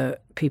number of the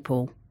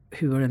people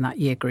who were in that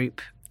year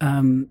group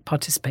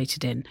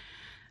participated in.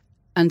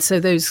 And so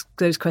those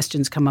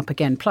questions come up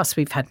again. Plus,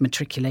 we've had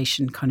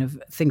matriculation kind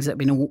of things that have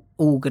been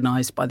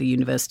organised by the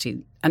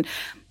university. And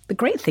the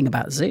great thing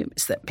about Zoom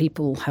is that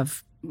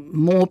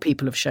more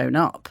people have shown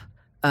up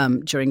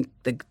during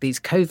these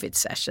COVID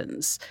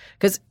sessions,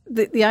 because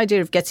the idea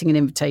of getting an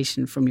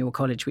invitation from your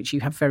college, which you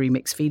have very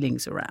mixed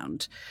feelings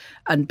around,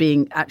 and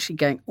actually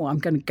going, oh, I'm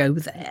going to go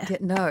there.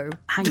 No.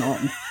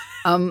 Hang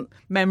on.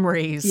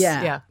 Memories.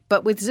 Yeah.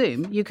 But with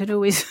Zoom, you could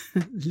always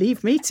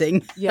leave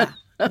meeting. Yeah.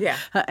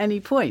 At any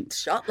point.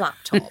 Shut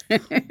laptop.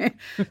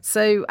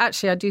 So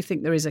actually, I do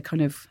think there is a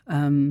kind of,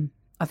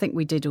 I think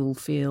we did all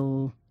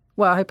feel,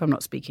 well, I hope I'm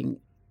not speaking,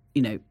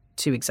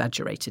 too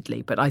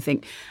exaggeratedly, but I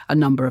think a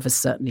number of us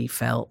certainly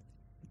felt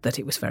that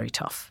it was very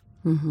tough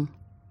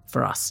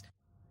for us.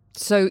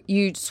 So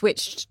you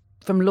switched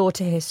from law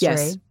to history?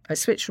 Yes, I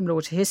switched from law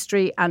to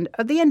history. And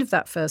at the end of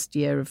that first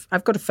year,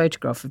 I've got a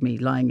photograph of me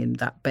lying in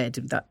that bed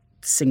in that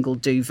single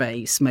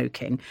duvet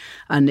smoking.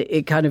 And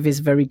it kind of is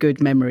a very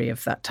good memory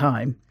of that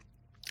time,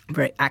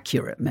 very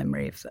accurate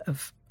memory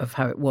of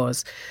how it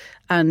was.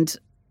 And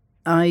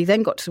I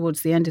then got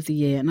towards the end of the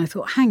year and I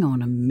thought, hang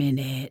on a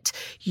minute,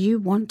 you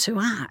want to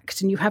act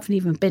and you haven't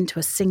even been to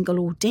a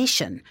single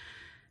audition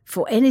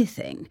for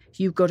anything.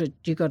 You've got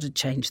to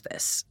change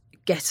this.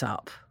 Get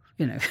up.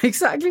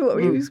 Exactly what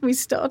we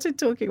started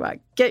talking about.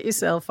 Get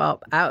yourself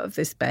up out of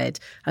this bed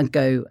and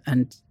go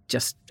and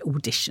just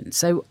audition.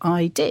 So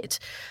I did.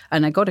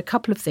 And I got a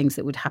couple of things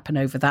that would happen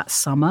over that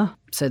summer.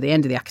 So the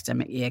end of the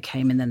academic year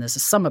came and then there's a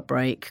summer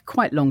break,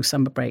 quite long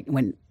summer break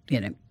when,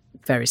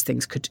 various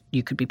things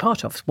you could be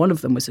part of. One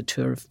of them was a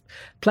tour of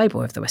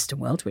Playboy of the Western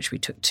World, which we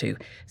took to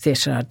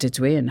Theatr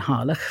Dydwy in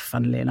Harlech,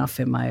 funnily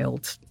enough, in my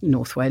old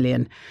North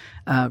Walian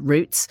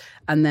roots.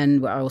 And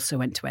then I also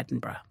went to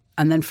Edinburgh.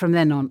 And then from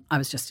then on, I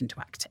was just into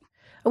acting.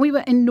 And we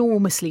were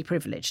enormously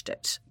privileged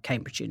at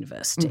Cambridge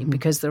University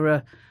because there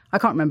are, I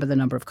can't remember the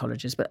number of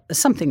colleges, but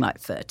something like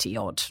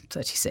 30-odd,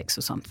 36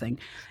 or something.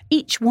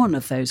 Each one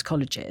of those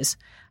colleges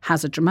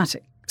has a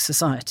dramatic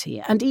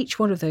society, and each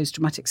one of those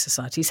dramatic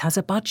societies has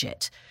a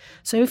budget.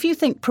 So if you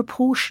think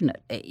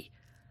proportionately,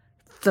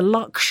 the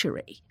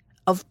luxury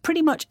of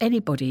pretty much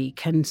anybody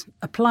can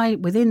apply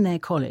within their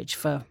college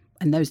for,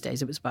 in those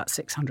days it was about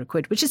 600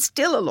 quid, which is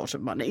still a lot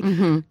of money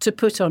to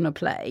put on a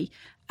play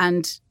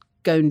and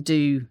go and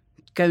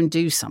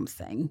do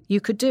something, you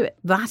could do it.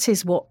 That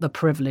is what the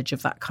privilege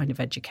of that kind of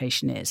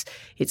education is.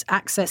 It's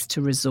access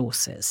to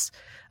resources,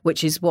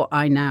 which is what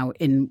I now,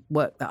 in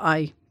work that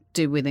I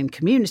do within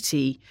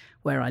community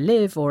where I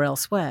live or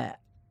elsewhere,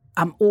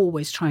 I'm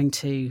always trying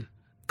to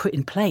put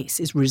in place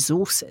is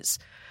resources,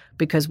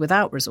 because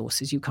without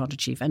resources, you can't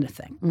achieve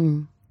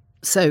anything.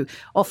 So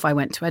off I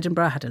went to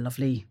Edinburgh, had a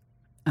lovely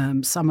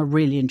summer,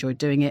 really enjoyed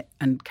doing it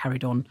and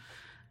carried on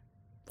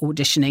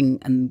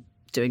auditioning and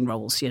doing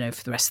roles, for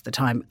the rest of the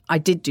time. I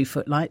did do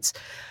footlights,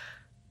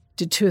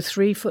 did 2 or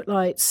 3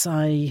 footlights.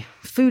 I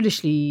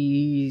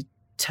foolishly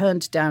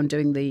turned down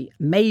doing the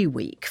May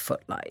Week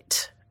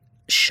footlight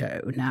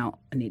show. Now,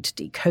 I need to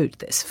decode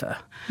this for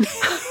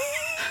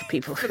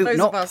people who those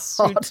of us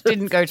who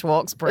didn't go to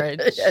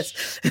Oxbridge.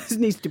 Yes, this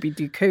needs to be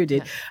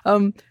decoded.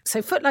 Yeah.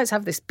 So Footlights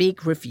have this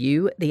big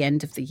review at the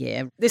end of the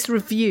year. This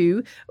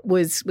review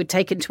was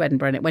taken to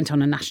Edinburgh and it went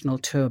on a national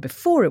tour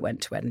before it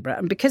went to Edinburgh.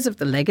 And because of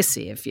the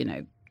legacy of,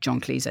 John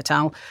Cleese et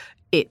al.,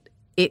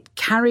 it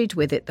carried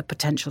with it the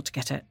potential to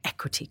get an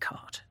equity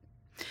card.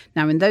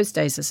 Now, in those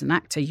days, as an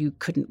actor, you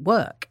couldn't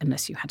work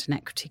unless you had an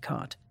equity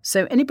card.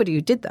 So anybody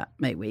who did that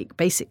May Week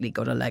basically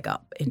got a leg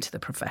up into the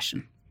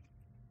profession.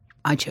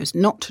 I chose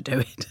not to do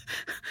it,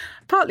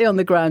 partly on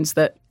the grounds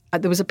that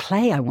there was a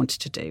play I wanted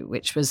to do,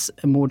 which was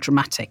more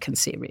dramatic and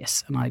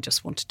serious, and I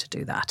just wanted to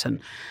do that and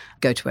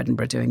go to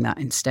Edinburgh doing that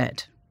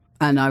instead.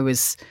 And I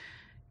was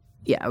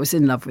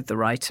in love with the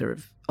writer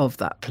of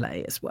that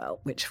play as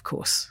well, which, of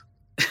course,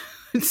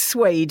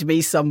 swayed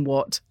me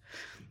somewhat.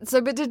 So,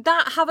 but did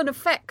that have an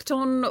effect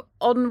on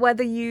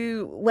whether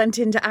you went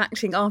into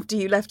acting after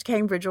you left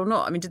Cambridge or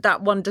not? I mean, did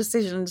that one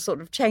decision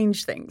sort of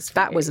change things for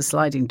That you? was a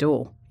sliding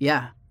door,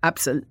 yeah.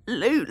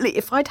 Absolutely.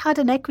 If I'd had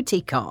an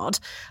equity card,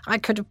 I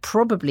could have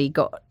probably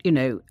got,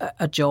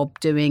 a job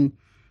doing,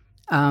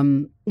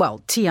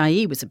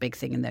 TIE was a big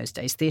thing in those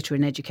days, theatre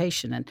in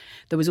education. And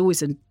there was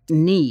always a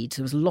need.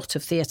 There was a lot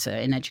of theatre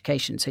in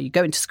education. So you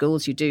go into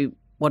schools, you do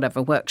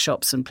whatever,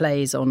 workshops and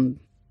plays on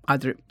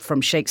either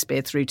from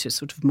Shakespeare through to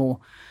sort of more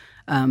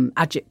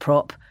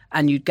agitprop.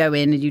 And you'd go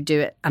in and you'd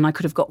do it. And I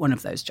could have got one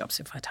of those jobs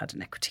if I'd had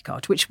an equity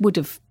card, which would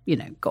have,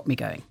 got me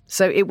going.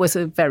 So it was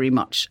a very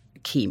much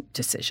key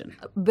decision.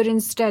 But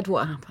instead,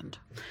 what happened?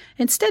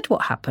 Instead,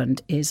 what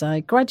happened is I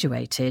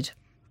graduated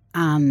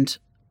and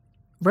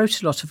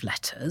wrote a lot of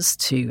letters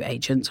to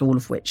agents, all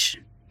of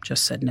which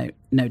just said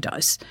no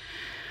dice,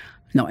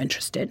 not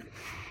interested.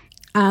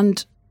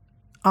 And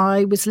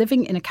I was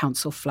living in a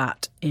council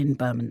flat in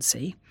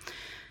Bermondsey.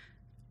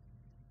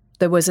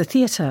 There was a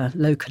theatre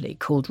locally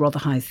called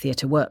Rotherhithe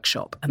Theatre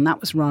Workshop, and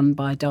that was run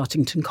by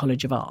Dartington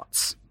College of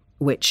Arts,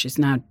 which is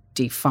now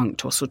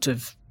defunct or sort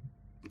of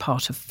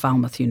part of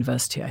Falmouth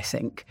University, I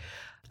think.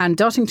 And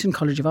Dartington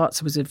College of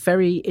Arts was a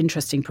very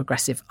interesting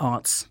progressive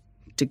arts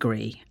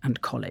degree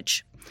and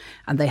college.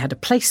 And they had a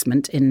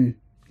placement in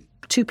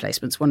 2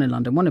 placements, one in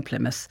London, one in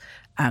Plymouth,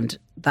 and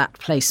that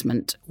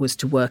placement was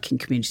to work in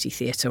community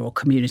theatre or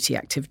community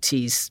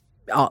activities,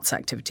 arts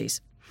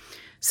activities.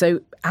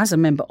 So as a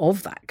member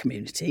of that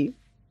community,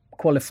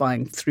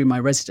 qualifying through my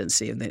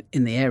residency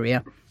in the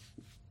area,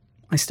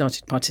 I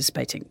started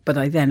participating. But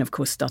I then, of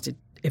course,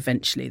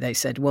 eventually they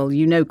said, well,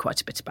 you know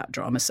quite a bit about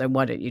drama, so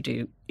why don't you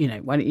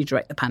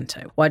direct the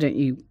panto? Why don't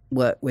you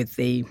work with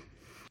the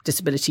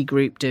disability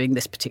group doing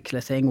this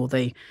particular thing or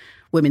the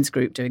women's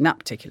group doing that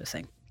particular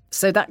thing?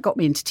 So that got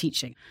me into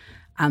teaching.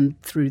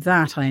 And through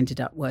that, I ended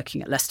up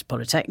working at Leicester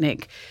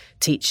Polytechnic,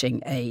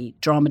 teaching a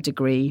drama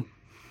degree.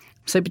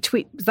 So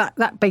between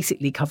that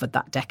basically covered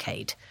that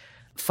decade.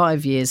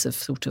 5 years of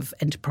sort of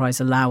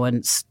enterprise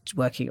allowance,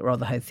 working at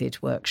Rotherhithe Theatre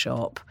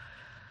Workshop,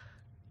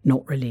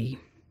 not really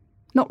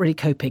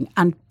coping,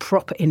 and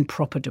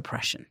proper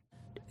depression.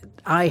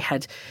 I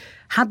had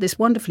this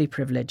wonderfully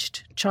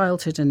privileged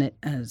childhood and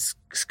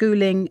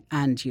schooling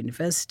and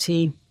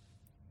university.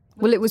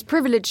 Well, it was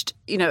privileged,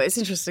 it's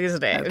interesting,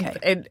 isn't it?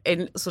 Okay.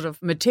 In sort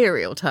of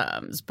material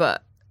terms,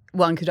 but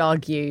one could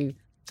argue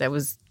there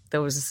was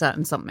a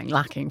certain something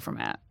lacking from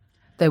it.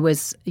 There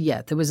was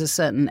a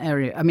certain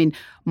area. I mean,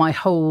 my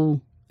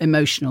whole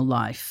emotional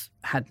life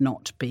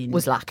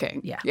was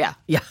lacking. Yeah.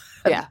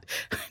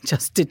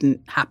 Just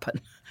didn't happen.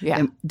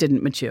 Yeah. It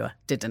didn't mature.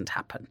 Didn't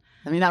happen.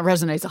 I mean, that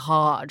resonates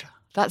hard.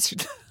 That's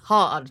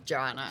hard,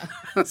 Joanna.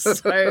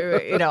 So,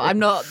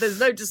 there's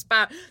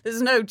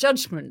no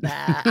judgment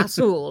there at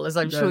all, as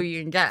I'm sure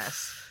you can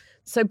guess.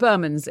 So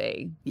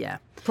Bermondsey. Yeah.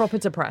 Proper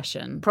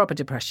depression.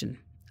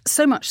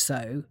 So much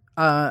so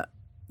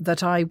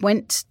that I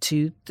went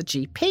to the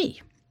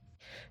GP,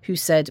 who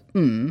said,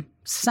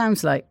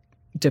 sounds like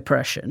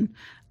depression.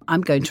 I'm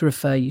going to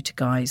refer you to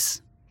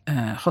Guy's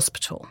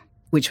Hospital,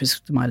 which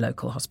was my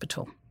local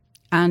hospital.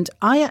 And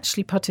I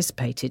actually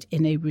participated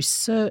in a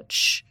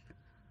research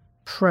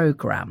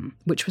programme,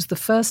 which was the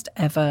first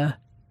ever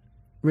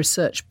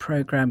research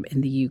programme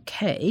in the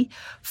UK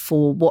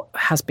for what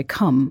has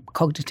become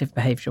cognitive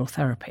behavioural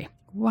therapy.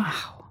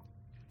 Wow.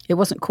 It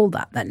wasn't called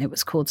that then. It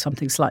was called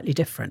something slightly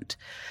different.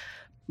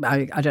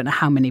 I don't know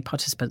how many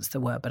participants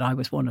there were, but I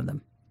was one of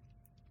them.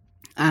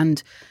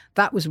 And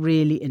that was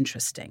really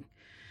interesting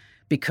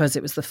because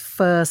it was the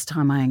first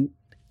time I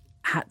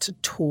had to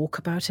talk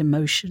about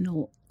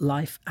emotional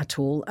life at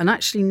all. And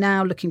actually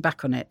now looking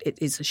back on it, it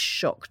is a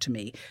shock to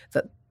me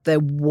that there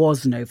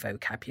was no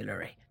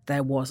vocabulary.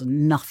 There was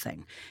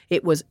nothing.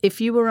 It was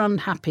if you were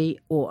unhappy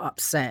or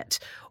upset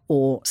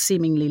or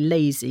seemingly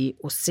lazy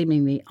or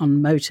seemingly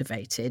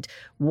unmotivated,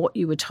 what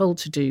you were told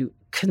to do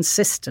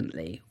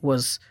consistently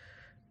was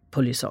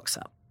pull your socks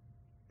up.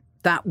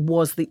 That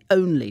was the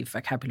only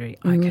vocabulary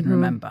I can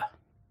remember,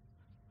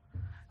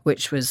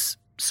 which was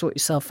sort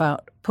yourself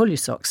out, pull your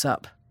socks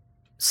up,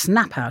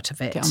 snap out of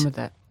it. Get on with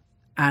it.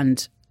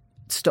 And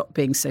stop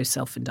being so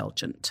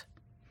self-indulgent.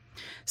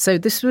 So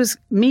this was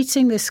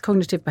meeting this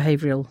cognitive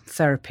behavioural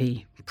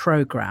therapy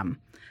programme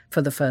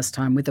for the first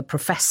time with a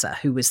professor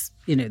who was,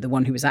 the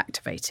one who was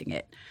activating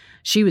it.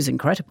 She was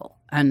incredible.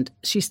 And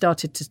she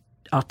started to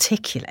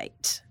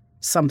articulate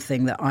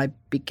something that I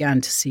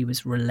began to see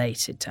was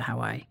related to how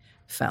I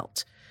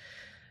felt.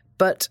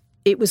 But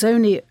it was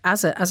only,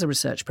 as a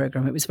research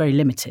programme, it was very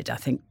limited. I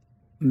think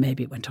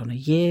maybe it went on a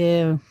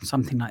year,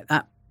 something like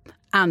that.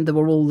 And there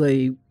were all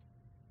the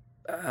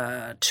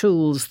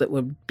tools that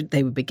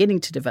they were beginning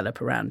to develop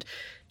around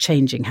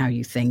changing how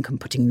you think and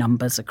putting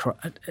numbers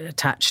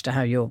attached to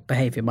how your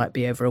behaviour might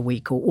be over a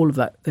week, or all of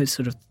those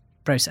sort of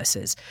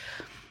processes,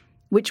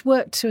 which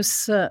worked to a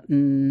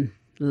certain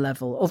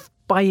level of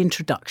by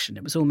introduction.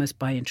 It was almost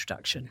by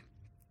introduction.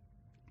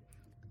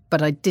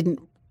 But I didn't,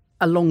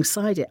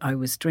 alongside it, I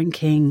was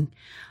drinking,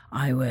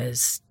 I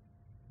was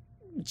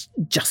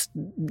just,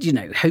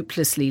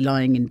 hopelessly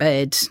lying in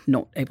bed,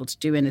 not able to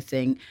do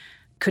anything,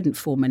 couldn't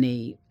form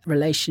any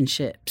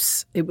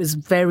relationships. It was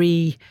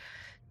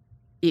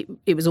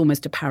it was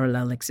almost a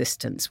parallel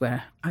existence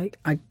where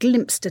I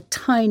glimpsed a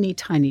tiny,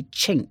 tiny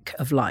chink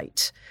of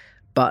light,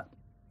 but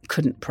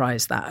couldn't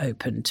prise that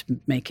open to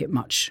make it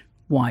much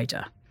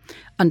wider.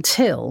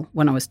 Until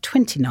when I was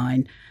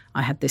 29,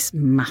 I had this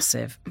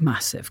massive,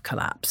 massive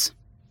collapse.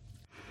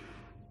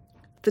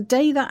 The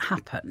day that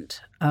happened,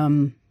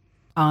 there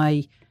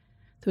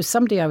was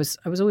somebody I was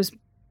always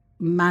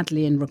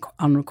madly in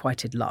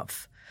unrequited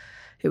love.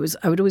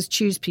 I would always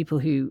choose people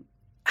who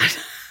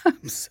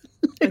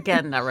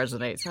Again, that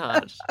resonates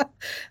hard.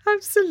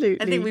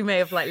 Absolutely. I think we may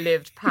have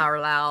lived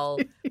parallel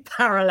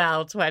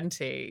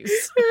 20s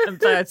and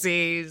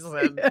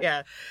 30s, and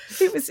yeah.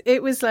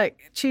 It was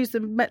like choose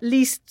the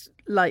least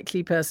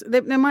likely person.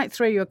 They might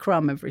throw you a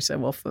crumb every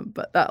so often,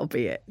 but that'll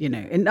be it.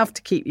 Enough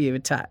to keep you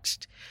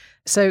attached.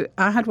 So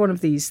I had one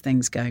of these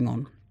things going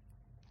on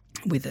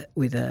with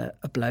a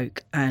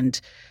bloke, and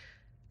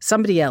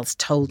somebody else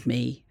told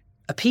me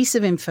a piece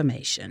of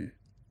information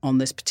on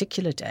this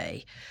particular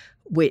day,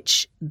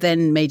 which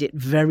then made it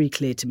very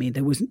clear to me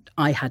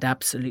I had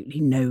absolutely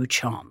no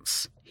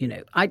chance.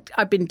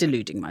 I'd been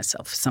deluding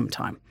myself for some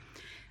time.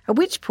 At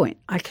which point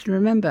I can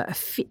remember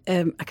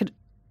I could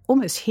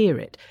almost hear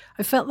it.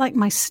 I felt like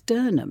my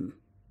sternum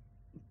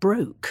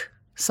broke.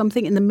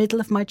 Something in the middle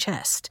of my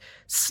chest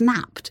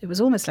snapped. It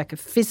was almost like a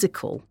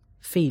physical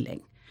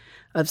feeling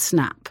of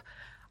snap.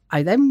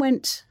 I then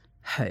went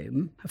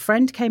home. A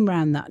friend came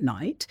round that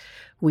night.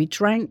 We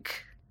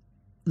drank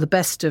the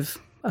best of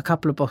a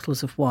couple of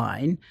bottles of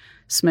wine,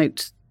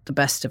 smoked the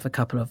best of a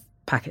couple of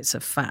packets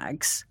of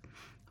fags,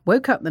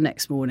 woke up the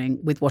next morning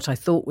with what I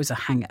thought was a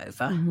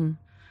hangover,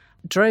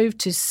 drove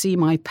to see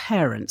my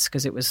parents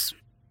because it was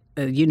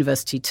a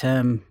university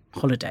term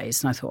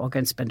holidays, and I thought I'll go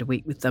and spend a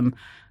week with them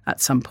at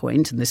some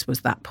point, and this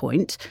was that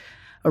point.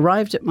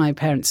 Arrived at my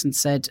parents and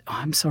said,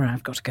 I'm sorry,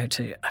 I've just got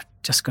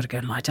to go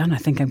and lie down. I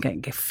think I'm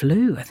getting a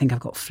flu. I think I've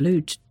got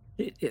flu.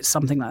 It's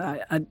something like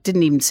that. I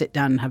didn't even sit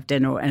down and have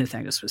dinner or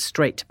anything. I just was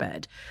straight to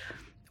bed.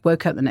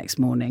 Woke up the next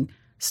morning,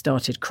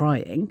 started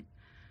crying,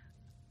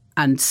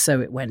 and so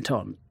it went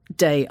on.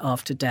 Day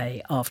after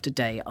day after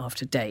day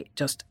after day,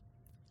 just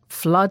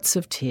floods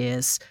of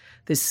tears,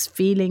 this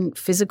feeling,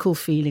 physical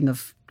feeling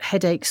of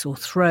headaches or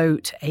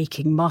throat,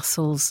 aching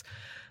muscles.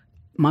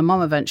 My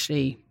mum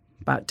eventually,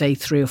 about day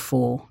 3 or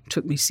 4,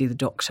 took me to see the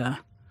doctor.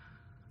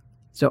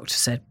 The doctor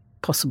said,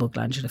 possible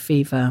glandular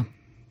fever.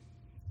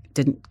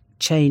 Didn't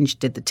change,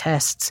 did the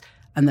tests,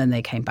 and then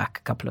they came back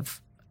a couple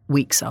of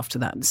weeks after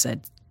that and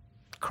said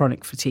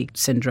chronic fatigue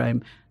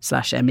syndrome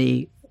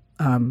 /ME,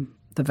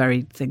 the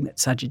very thing that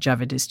Sajid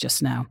Javid is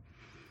just now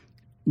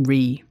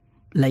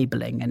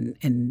relabeling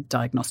in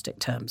diagnostic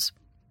terms.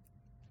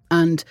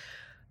 And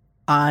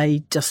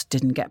I just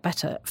didn't get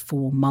better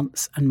for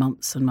months and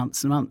months and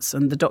months and months.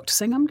 And the doctor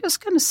saying, I'm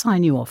just going to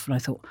sign you off. And I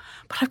thought,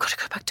 but I've got to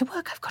go back to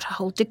work. I've got a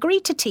whole degree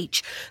to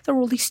teach. There are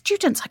all these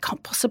students. I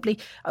can't possibly.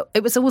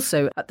 It was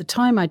also, at the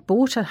time, I'd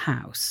bought a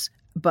house,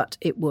 but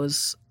it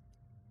was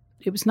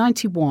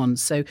 91.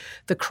 So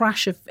the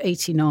crash of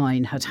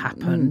 89 had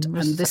happened.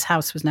 And this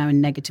house was now in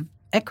negative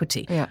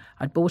equity. Yeah.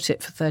 I'd bought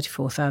it for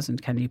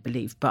 34,000, can you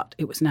believe? But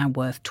it was now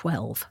worth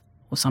 12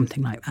 or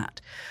something like that.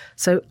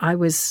 So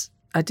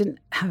I didn't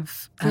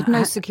have... You had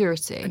no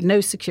security.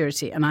 No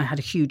security, and I had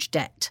a huge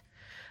debt.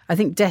 I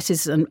think debt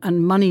is,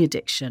 and money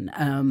addiction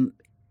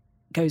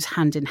goes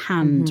hand in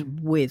hand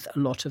with a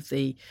lot of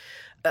the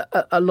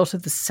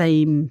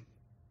same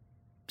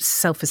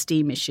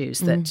self-esteem issues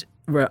that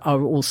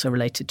are also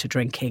related to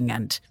drinking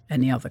and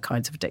any other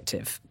kinds of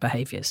addictive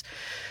behaviours.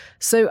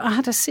 So I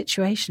had a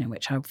situation in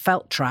which I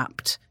felt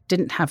trapped,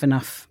 didn't have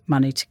enough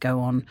money to go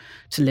on,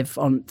 to live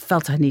on,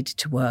 felt I needed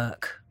to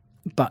work,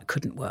 but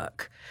couldn't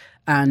work.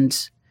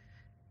 And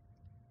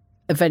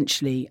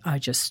eventually I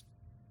just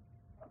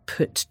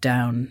put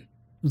down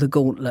the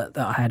gauntlet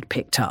that I had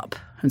picked up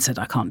and said,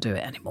 I can't do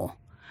it anymore.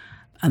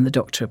 And the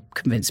doctor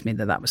convinced me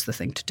that that was the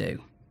thing to do.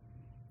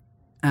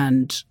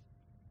 And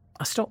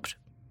I stopped,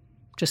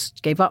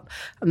 just gave up.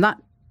 And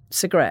that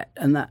cigarette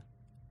and that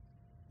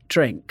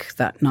drink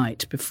that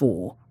night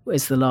before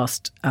is the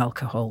last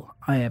alcohol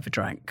I ever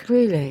drank.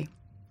 Really?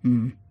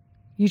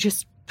 You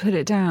just put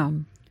it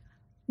down?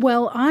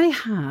 Well, I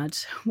had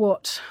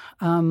what,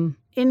 in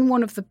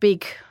one of the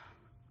big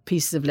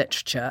pieces of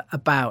literature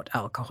about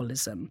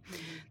alcoholism,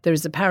 there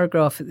is a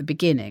paragraph at the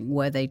beginning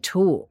where they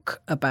talk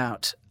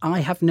about, I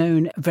have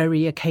known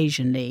very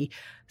occasionally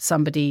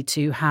somebody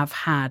to have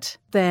had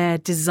their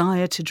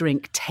desire to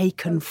drink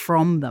taken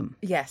from them.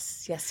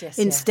 Yes.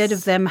 Instead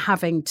of them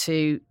having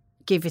to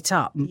give it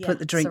up and put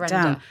the drink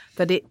down,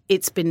 that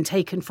it's been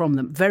taken from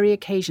them very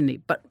occasionally.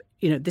 But,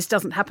 this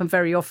doesn't happen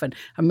very often,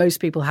 and most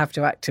people have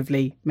to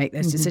actively make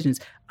those decisions.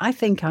 I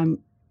think I'm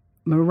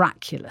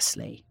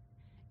miraculously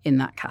in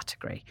that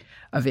category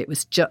of it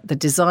was just the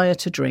desire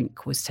to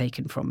drink was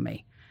taken from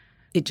me.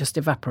 It just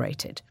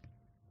evaporated.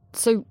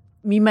 So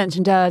you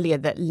mentioned earlier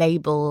that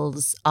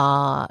labels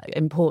are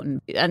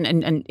important,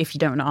 and if you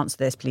don't want to answer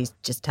this, please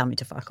just tell me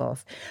to fuck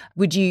off.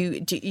 Would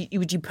you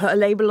put a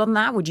label on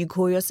that? Would you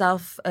call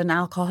yourself an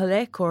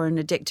alcoholic or an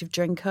addictive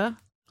drinker?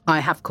 I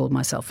have called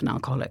myself an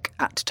alcoholic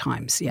at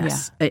times,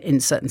 yes. Yeah. In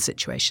certain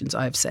situations,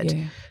 I have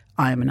said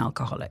I am an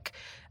alcoholic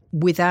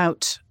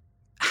without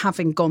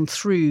having gone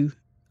through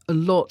a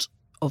lot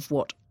of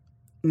what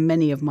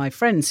many of my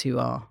friends who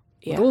are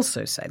would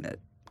also say that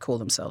call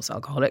themselves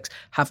alcoholics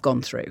have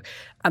gone through.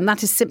 And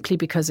that is simply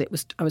because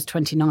I was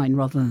 29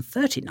 rather than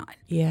 39.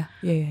 Yeah.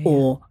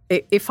 Or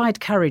if I'd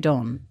carried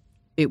on,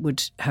 it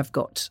would have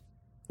got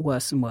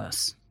worse and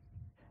worse.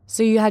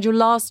 So you had your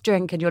last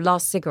drink and your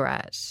last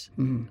cigarette.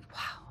 Wow.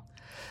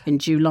 In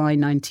July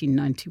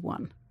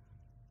 1991.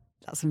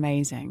 That's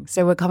amazing.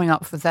 So we're coming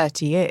up for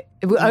 30 years.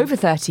 We're over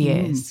 30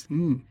 years.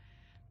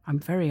 I'm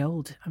very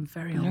old.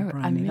 Bridie.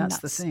 I mean, that's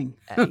the thing.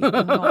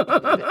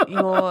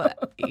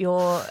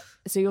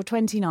 You're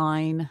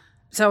 29.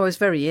 So I was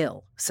very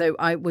ill. So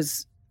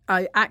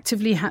I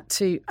actively had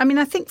to,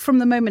 I think from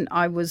the moment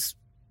I was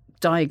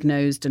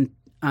diagnosed and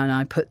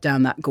I put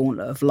down that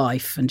gauntlet of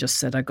life and just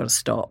said, I've got to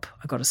stop.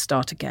 I've got to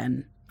start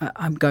again.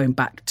 I'm going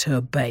back to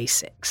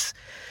basics.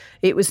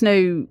 It was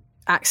no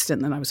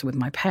accident that I was with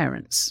my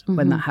parents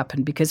when that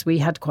happened, because we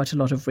had quite a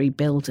lot of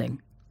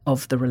rebuilding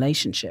of the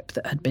relationship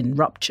that had been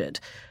ruptured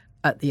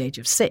at the age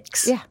of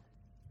 6. Yeah.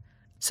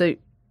 So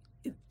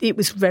it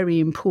was very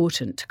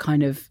important to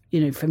kind of,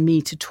 for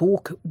me to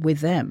talk with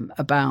them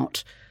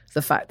about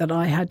the fact that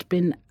I had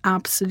been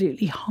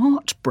absolutely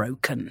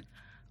heartbroken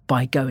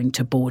by going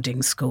to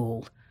boarding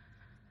school.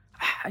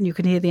 And you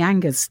can hear the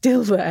anger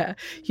still there.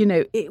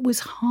 It was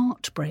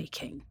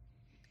heartbreaking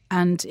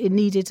and it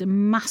needed a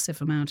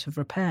massive amount of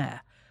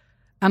repair.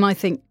 And I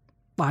think,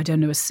 I don't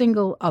know a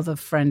single other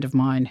friend of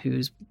mine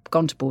who's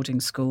gone to boarding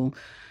school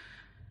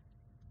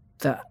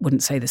that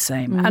wouldn't say the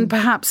same. And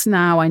perhaps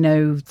now I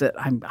know that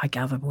I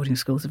gather boarding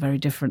schools are very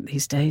different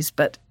these days,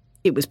 but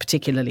it was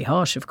particularly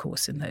harsh, of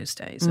course, in those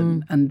days,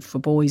 and for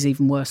boys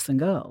even worse than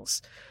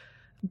girls.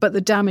 But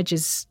the damage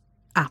is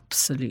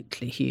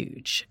absolutely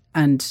huge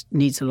and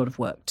needs a lot of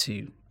work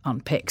to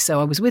unpick. So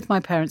I was with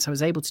my parents. I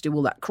was able to do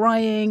all that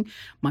crying.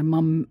 My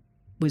mum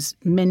was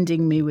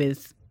mending me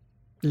with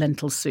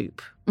lentil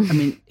soup. I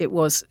mean,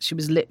 she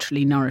was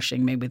literally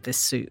nourishing me with this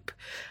soup.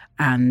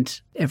 And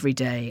every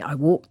day I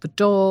walked the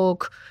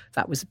dog.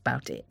 That was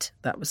about it.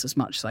 That was as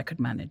much as I could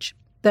manage.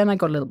 Then I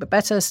got a little bit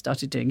better,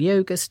 started doing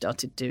yoga,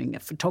 started doing a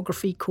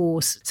photography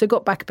course. So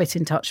got back a bit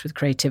in touch with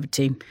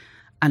creativity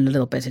and a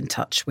little bit in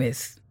touch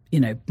with,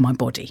 my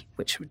body,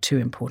 which were two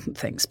important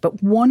things.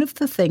 But one of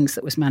the things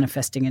that was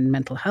manifesting in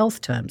mental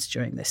health terms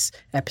during this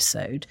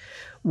episode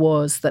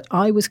was that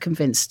I was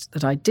convinced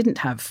that I didn't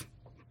have,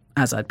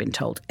 as I'd been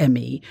told,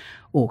 ME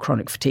or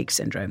chronic fatigue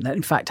syndrome, that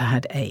in fact I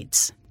had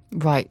AIDS.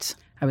 Right.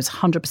 I was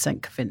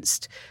 100%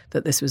 convinced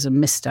that this was a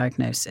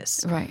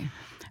misdiagnosis. Right.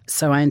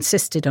 So I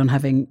insisted on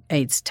having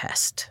AIDS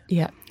test.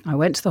 Yeah. I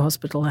went to the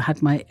hospital. I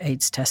had my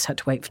AIDS test, had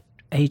to wait for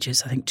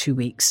ages, I think 2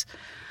 weeks,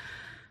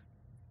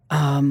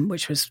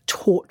 which was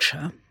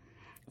torture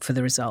for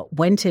the result.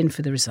 Went in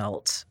for the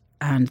result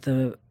and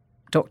the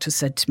doctor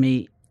said to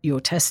me, your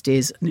test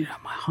is, my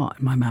heart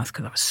in my mouth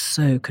because I was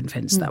so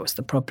convinced that was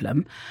the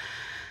problem.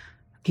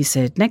 He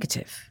said,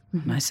 negative.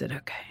 And I said,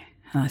 okay.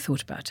 And I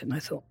thought about it and I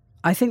thought,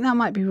 I think that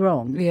might be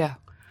wrong. Yeah.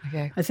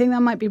 Okay. I think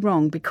that might be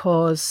wrong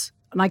because,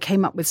 and I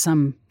came up with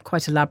some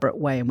quite elaborate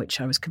way in which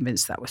I was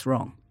convinced that was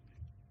wrong.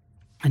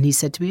 And he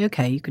said to me,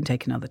 okay, you can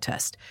take another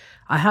test.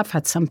 I have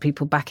had some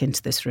people back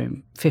into this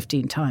room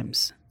 15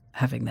 times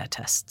having their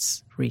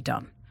tests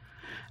redone.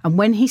 And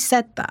when he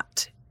said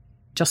that,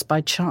 just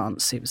by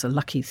chance, it was a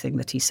lucky thing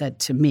that he said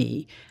to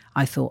me,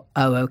 I thought,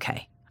 oh,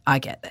 okay, I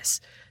get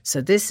this.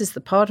 So this is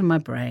the part of my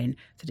brain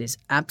that is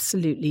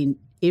absolutely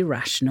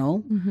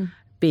irrational,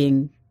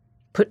 being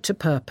put to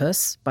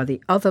purpose by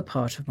the other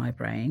part of my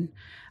brain,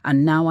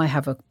 and now I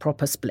have a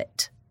proper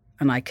split.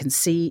 And I can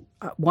see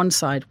one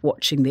side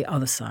watching the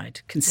other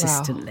side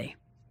consistently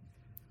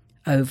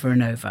over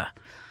and over.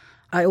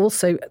 I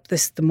also,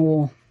 the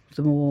more,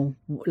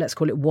 let's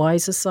call it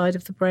wiser side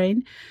of the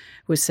brain,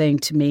 was saying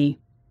to me,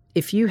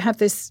 if you have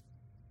this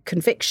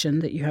conviction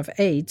that you have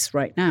AIDS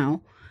right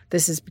now,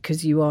 this is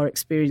because you are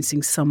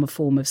experiencing some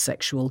form of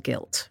sexual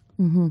guilt.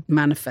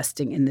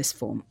 Manifesting in this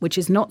form, which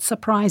is not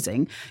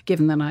surprising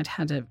given that I'd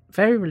had a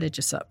very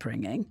religious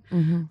upbringing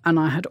and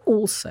I had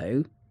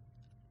also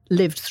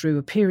lived through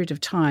a period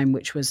of time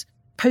which was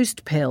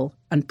post-pill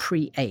and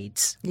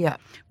pre-AIDS. Yeah.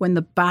 When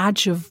the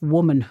badge of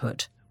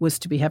womanhood was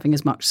to be having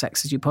as much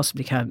sex as you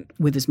possibly can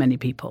with as many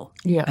people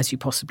as you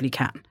possibly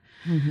can.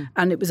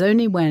 And it was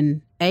only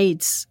when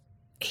AIDS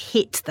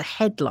hit the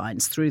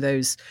headlines through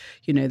those,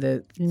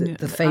 the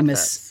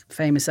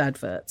famous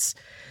adverts.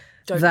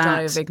 Don't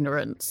die of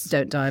ignorance.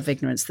 Don't die of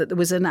ignorance. That there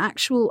was an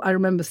actual, I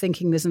remember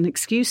thinking there's an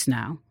excuse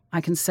now.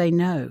 I can say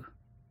no.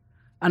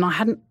 And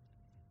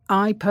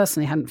I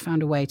personally hadn't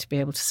found a way to be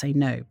able to say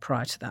no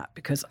prior to that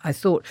because I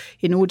thought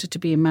in order to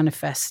be a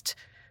manifest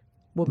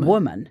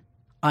woman,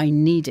 I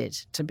needed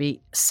to be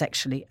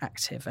sexually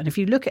active. And if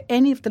you look at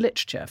any of the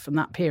literature from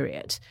that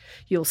period,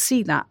 you'll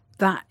see that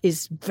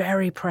is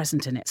very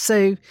present in it.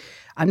 So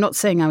I'm not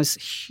saying I was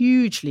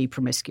hugely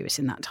promiscuous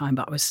in that time,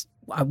 but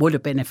I would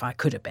have been if I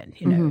could have been,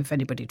 if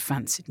anybody had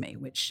fancied me,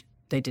 which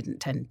they didn't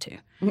tend to.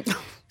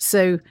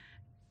 So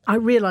I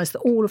realised that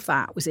all of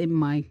that was in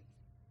my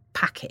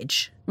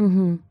package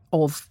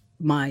of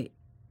my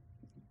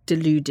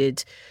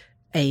deluded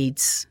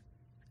AIDS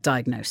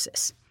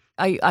diagnosis.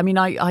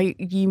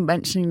 You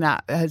mentioning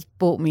that has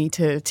brought me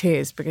to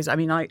tears because,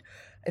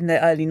 in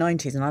the early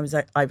 90s, and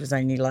I was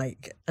only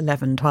like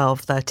 11, 12,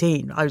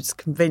 13, I was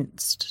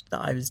convinced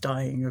that I was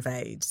dying of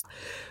AIDS.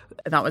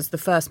 That was the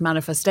first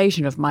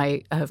manifestation of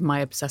my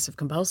obsessive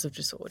compulsive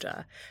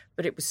disorder.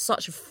 But it was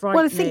such a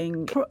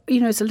frightening... Well, I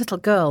think, as a little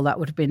girl, that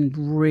would have been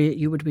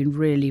you would have been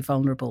really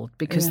vulnerable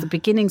because the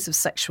beginnings of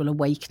sexual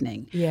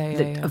awakening,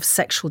 of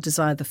sexual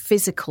desire, the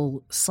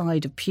physical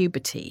side of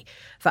puberty,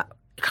 that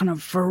kind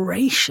of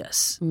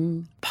voracious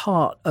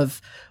part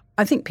of...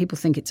 I think people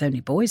think it's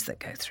only boys that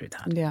go through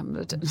that. Yeah.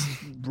 But it's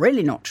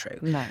really not true.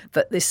 No.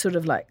 But this sort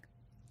of like,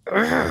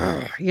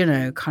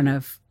 kind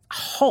of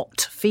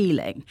hot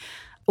feeling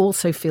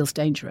also feels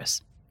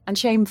dangerous. And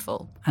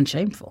shameful.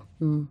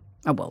 Oh,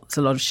 well, there's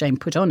a lot of shame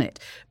put on it.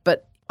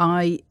 But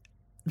I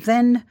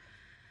then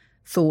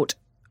thought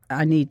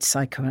I need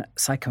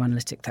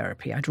psychoanalytic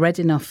therapy. I'd read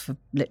enough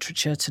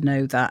literature to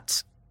know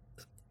that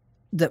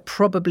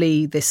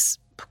probably this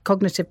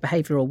cognitive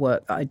behavioural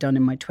work that I'd done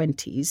in my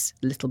 20s,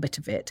 a little bit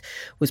of it,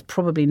 was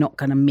probably not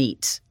going to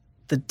meet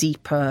the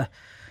deeper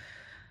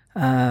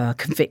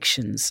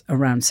convictions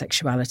around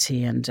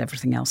sexuality and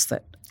everything else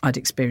that I'd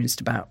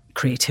experienced about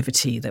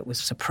creativity that was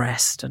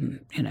suppressed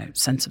and,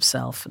 sense of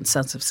self and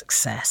sense of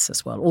success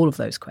as well, all of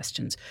those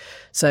questions.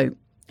 So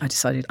I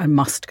decided I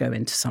must go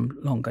into some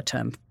longer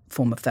term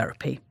form of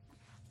therapy.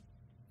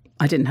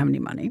 I didn't have any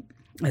money,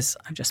 as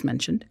I've just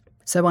mentioned.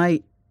 So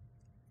I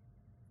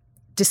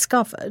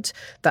discovered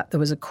that there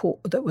was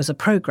a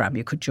program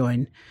you could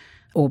join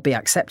or be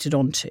accepted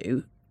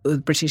onto. The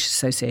British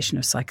Association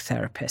of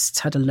Psychotherapists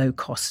had a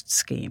low-cost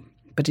scheme.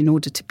 But in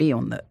order to be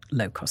on the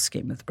low-cost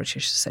scheme of the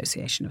British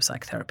Association of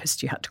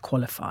Psychotherapists, you had to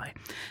qualify.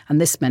 And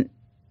this meant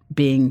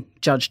being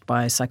judged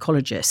by a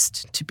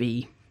psychologist to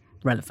be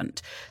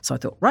relevant. So I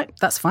thought, right,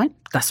 that's fine.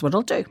 That's what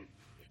I'll do.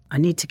 I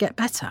need to get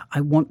better.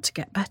 I want to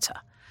get better.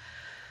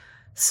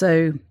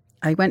 So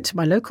I went to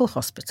my local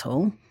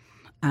hospital,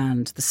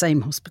 and the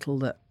same hospital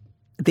that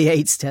the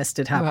AIDS test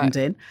had happened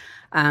in,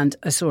 and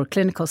I saw a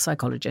clinical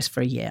psychologist for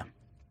a year.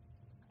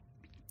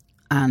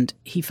 And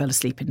he fell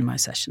asleep in my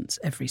sessions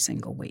every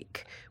single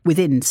week.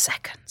 Within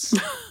seconds.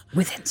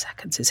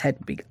 His head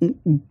would be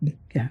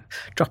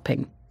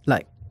dropping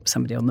like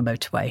somebody on the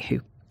motorway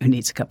who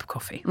needs a cup of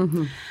coffee.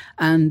 Mm-hmm.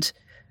 And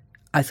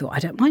I thought, I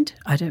don't mind.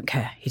 I don't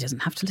care. He doesn't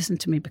have to listen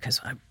to me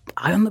because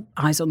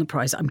eyes on the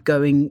prize. I'm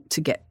going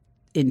to get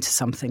into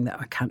something that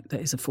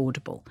is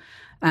affordable.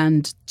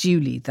 And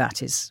duly,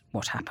 that is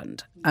what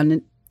happened.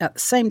 And at the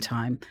same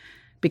time,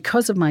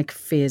 because of my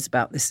fears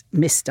about this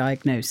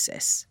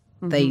misdiagnosis,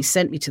 they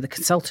sent me to the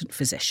consultant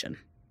physician,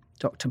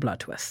 Dr.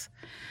 Bloodworth.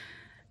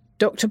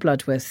 Dr.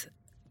 Bloodworth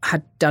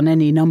had done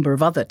any number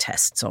of other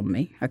tests on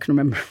me. I can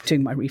remember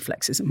doing my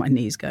reflexes and my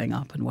knees going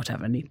up and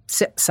whatever. And he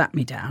sat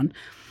me down.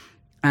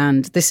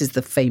 And this is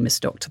the famous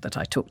doctor that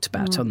I talked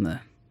about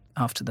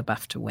after the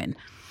BAFTA win.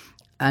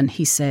 And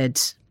he said,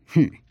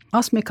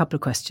 ask me a couple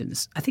of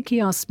questions. I think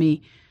he asked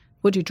me,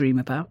 what do you dream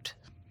about?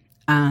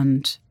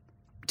 And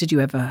did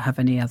you ever have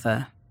any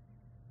other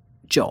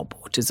job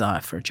or desire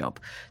for a job?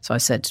 So I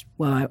said,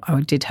 well, I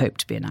did hope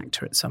to be an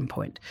actor at some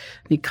point.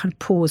 And he kind of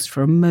paused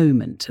for a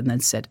moment and then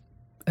said,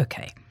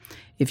 okay,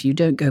 if you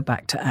don't go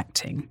back to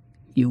acting,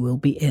 you will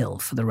be ill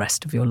for the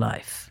rest of your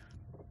life.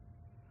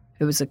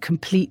 It was a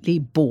completely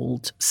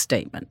bald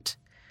statement.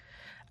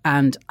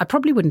 And I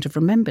probably wouldn't have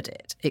remembered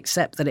it,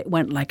 except that it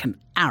went like an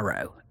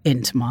arrow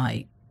into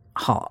my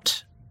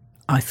heart.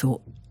 I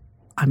thought,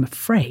 I'm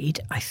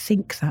afraid I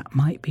think that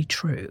might be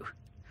true.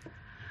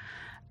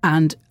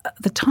 And at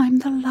the time,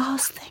 the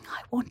last thing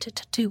I wanted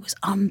to do was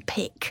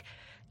unpick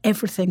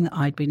everything that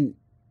I'd been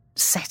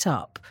set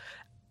up,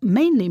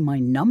 mainly my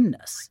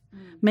numbness,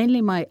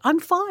 mainly my I'm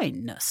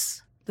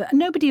fine-ness.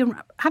 Nobody,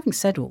 having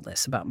said all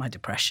this about my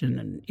depression,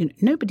 and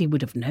nobody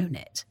would have known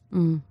it.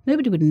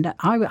 Nobody would know.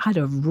 I had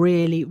a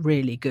really,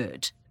 really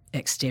good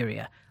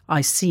exterior.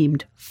 I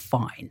seemed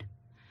fine.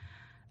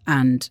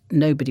 And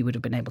nobody would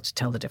have been able to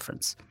tell the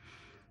difference.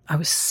 I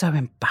was so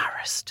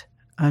embarrassed.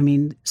 I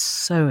mean,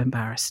 so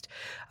embarrassed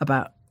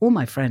about all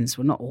my friends.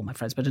 Well, not all my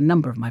friends, but a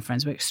number of my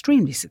friends were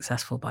extremely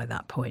successful by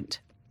that point.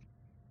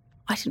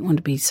 I didn't want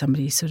to be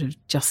somebody sort of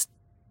just,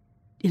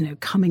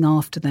 coming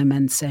after them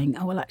and saying,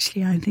 oh, well,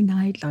 actually, I think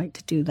I'd like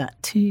to do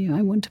that too.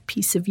 I want a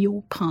piece of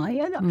your pie.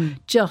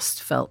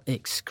 Just felt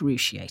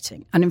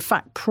excruciating. And in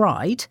fact,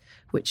 pride,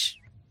 which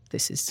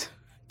this is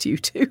due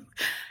to,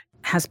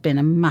 has been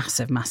a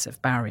massive,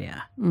 massive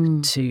barrier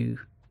to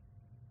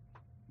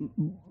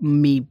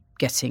me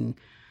getting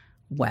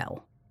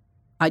well.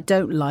 I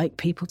don't like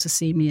people to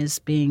see me as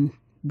being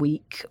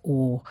weak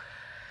or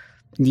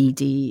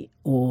needy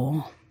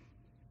or,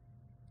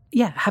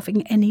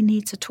 having any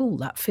needs at all.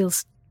 That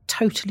feels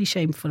totally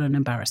shameful and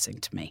embarrassing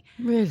to me.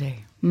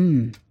 Really?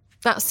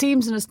 That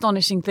seems an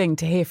astonishing thing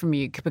to hear from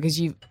you because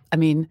you're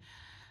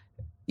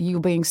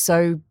being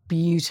so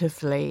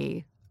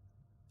beautifully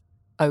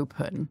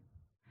open.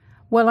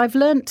 Well, I've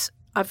learnt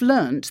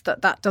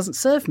that doesn't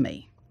serve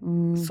me.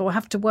 So I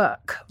have to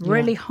work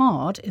really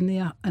hard in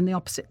the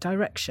opposite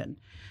direction.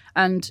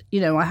 And,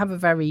 I have a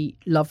very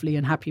lovely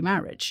and happy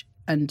marriage.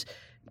 And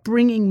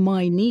bringing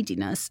my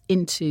neediness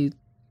into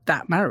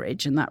that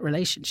marriage and that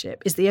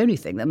relationship is the only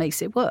thing that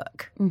makes it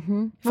work.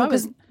 Mm-hmm. Well,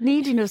 because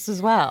neediness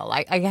as well.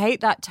 I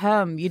hate that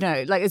term,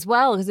 as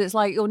well, because it's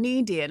like you're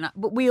needy.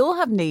 But we all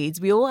have needs.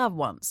 We all have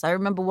wants. I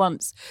remember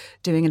once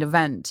doing an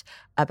event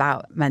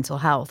about mental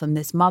health, and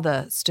this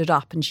mother stood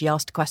up and she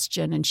asked a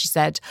question and she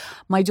said,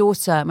 my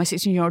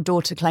 16-year-old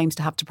daughter claims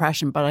to have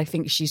depression, but I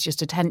think she's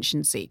just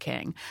attention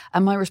seeking.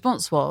 And my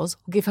response was,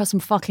 well, give her some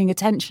fucking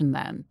attention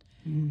then.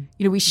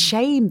 We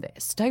shame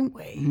this, don't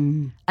we?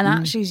 And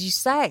actually, as you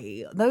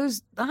say,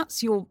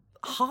 that's your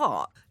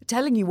heart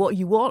telling you what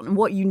you want and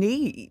what you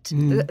need.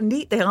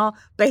 They are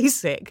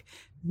basic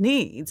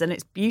needs, and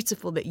it's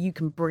beautiful that you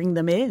can bring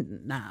them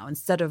in now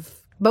instead of...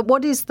 But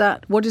what is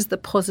that? What is the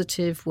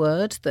positive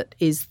word that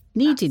is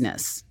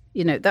neediness?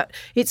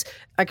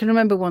 I can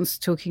remember once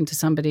talking to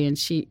somebody and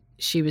she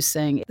was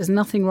saying, there's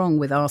nothing wrong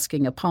with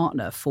asking a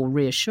partner for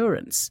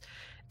reassurance.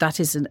 that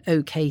is an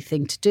okay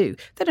thing to do.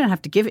 They don't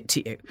have to give it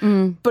to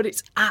you, but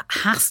it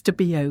has to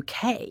be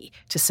okay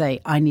to say,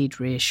 I need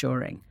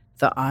reassuring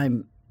that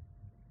I'm,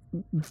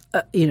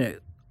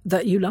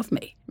 that you love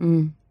me.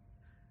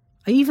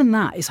 Even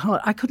that is hard.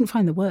 I couldn't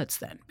find the words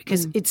then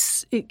because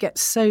it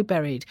gets so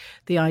buried,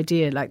 the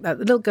idea, like that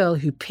little girl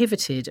who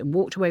pivoted and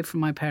walked away from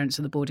my parents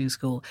at the boarding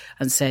school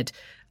and said,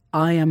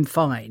 I am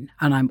fine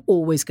and I'm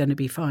always going to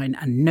be fine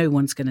and no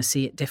one's going to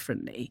see it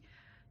differently,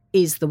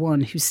 is the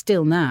one who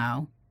still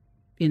now,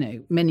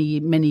 many,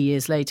 many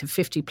years later,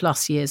 50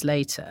 plus years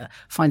later,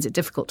 finds it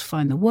difficult to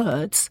find the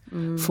words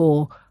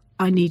for,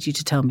 I need you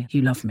to tell me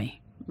you love me.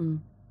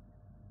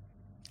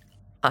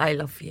 I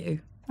love you.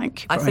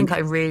 Thank you, I Brian. think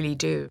I really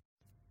do.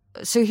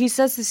 So he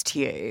says this to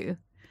you.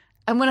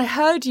 And when I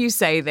heard you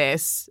say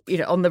this,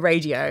 on the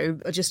radio,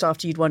 just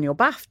after you'd won your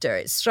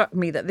BAFTA, it struck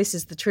me that this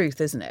is the truth,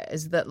 isn't it?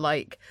 Is that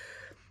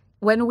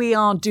when we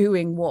are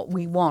doing what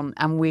we want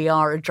and we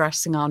are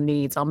addressing our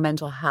needs, our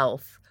mental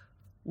health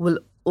will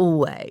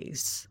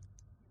always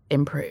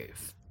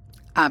improve.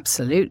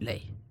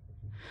 Absolutely.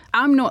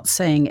 I'm not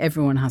saying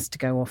everyone has to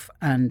go off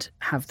and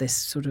have this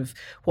sort of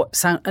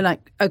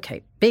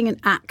being an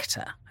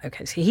actor.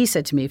 Okay, so he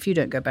said to me, if you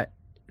don't go back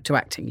to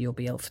acting, you'll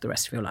be ill for the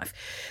rest of your life.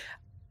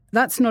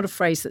 That's not a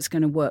phrase that's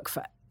going to work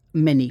for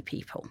many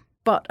people.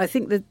 But I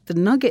think that the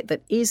nugget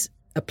that is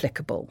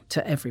applicable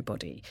to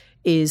everybody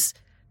is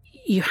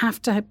you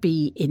have to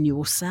be in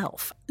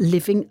yourself,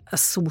 living a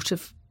sort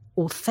of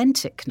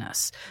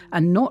authenticness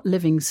and not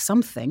living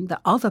something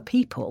that other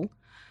people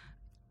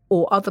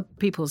or other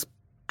people's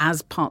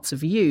as parts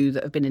of you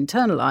that have been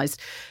internalized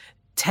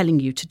telling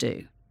you to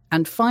do.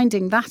 And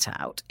finding that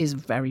out is a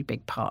very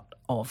big part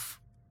of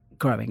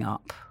growing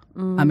up.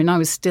 I mean, I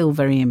was still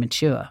very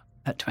immature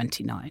at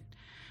 29.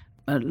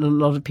 A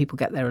lot of people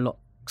get there a lot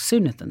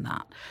sooner than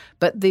that.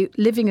 But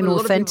living an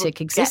authentic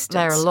existence. Get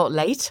there a lot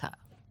later.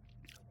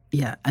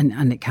 Yeah,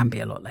 and it can be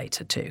a lot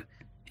later too.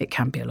 It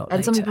can be a lot later.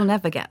 And some people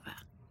never get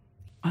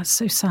there. It's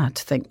so sad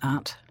to think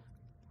that.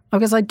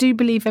 Because I do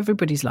believe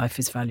everybody's life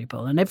is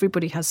valuable and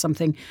everybody has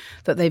something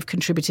that they've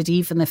contributed,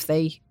 even if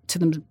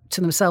to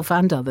themselves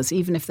and others,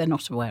 even if they're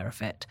not aware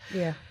of it.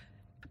 Yeah.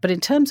 But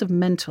in terms of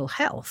mental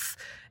health,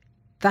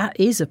 that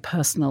is a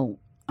personal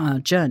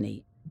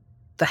journey.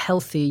 The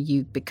healthier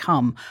you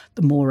become,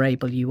 the more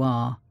able you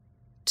are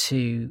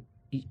to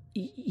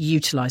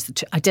utilise,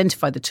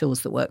 identify the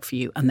tools that work for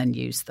you and then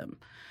use them.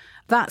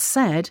 That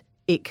said,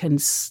 it can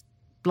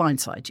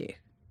blindside you.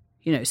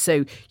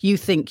 So you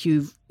think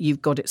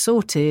you've got it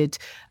sorted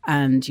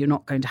and you're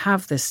not going to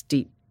have this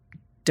deep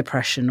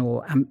depression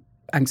or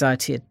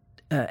anxiety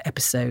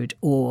episode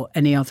or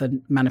any other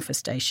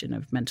manifestation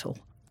of mental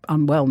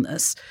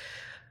unwellness.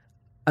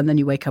 And then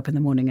you wake up in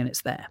the morning and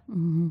it's there.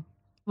 Mm-hmm.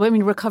 Well, I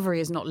mean, recovery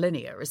is not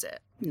linear, is it?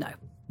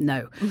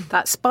 No.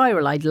 That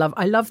spiral, I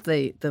love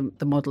the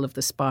model of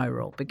the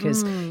spiral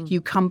because you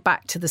come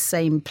back to the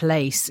same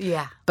place,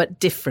 but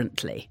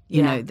differently.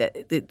 You know,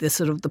 the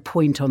sort of the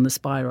point on the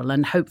spiral,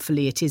 and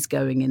hopefully it is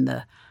going in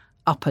the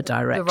upper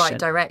direction. The right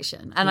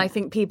direction. And I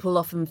think people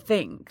often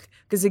think,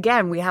 because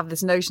again, we have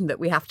this notion that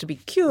we have to be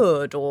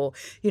cured or,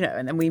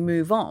 and then we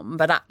move on.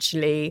 But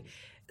actually,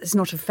 it's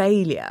not a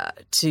failure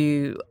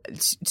to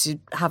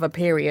have a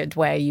period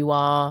where you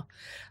are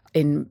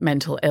in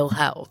mental ill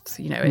health.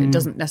 It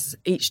doesn't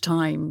necessarily, each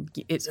time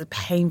it's as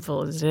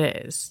painful as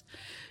it is,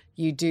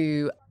 you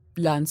do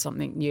learn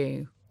something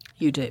new.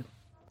 You do.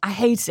 I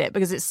hate it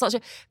because it's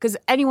because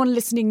anyone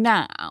listening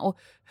now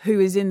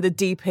who is in the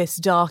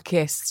deepest,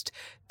 darkest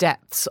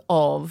depths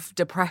of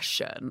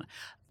depression,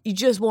 you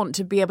just want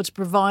to be able to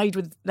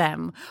provide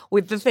them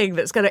with the thing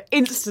that's going to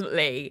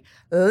instantly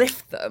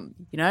lift them,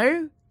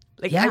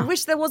 I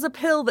wish there was a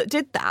pill that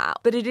did that,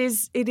 but it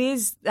is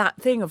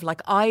that thing of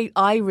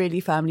I really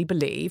firmly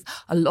believe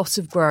a lot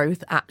of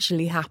growth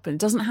actually happens. It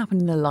doesn't happen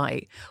in the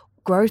light.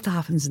 Growth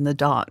happens in the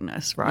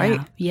darkness,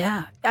 right?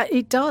 Yeah,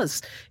 it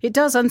does. It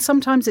does. And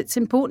sometimes it's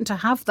important to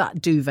have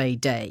that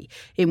duvet day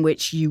in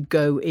which you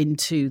go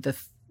into the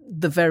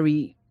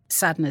very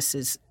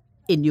sadnesses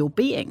in your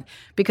being,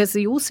 because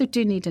you also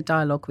do need a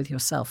dialogue with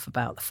yourself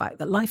about the fact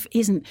that life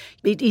isn't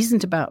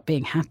about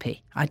being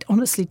happy. I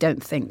honestly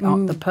don't think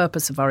the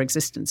purpose of our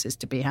existence is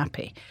to be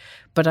happy,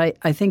 but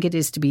I think it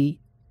is to be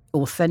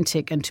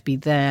authentic and to be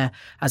there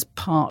as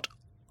part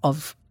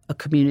of a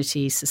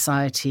community,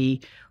 society,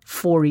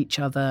 for each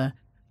other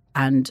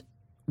and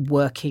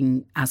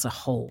working as a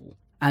whole.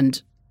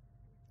 And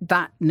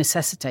that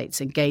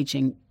necessitates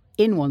engaging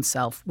in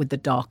oneself with the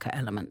darker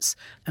elements.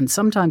 And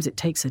sometimes it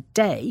takes a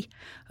day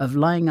of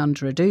lying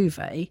under a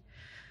duvet,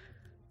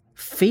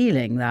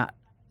 feeling that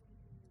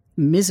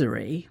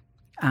misery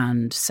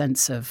and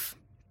sense of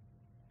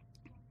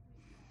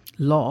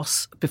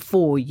loss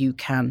before you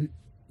can,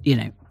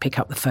 pick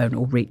up the phone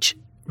or reach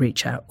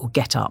out or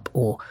get up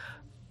or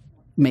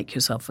make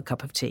yourself a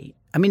cup of tea.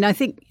 I mean, I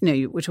think,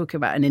 we're talking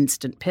about an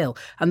instant pill,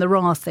 and there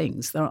are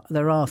things,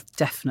 there are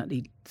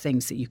definitely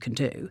things that you can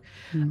do.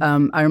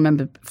 I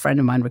remember a friend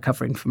of mine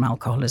recovering from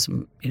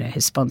alcoholism,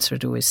 his sponsor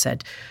had always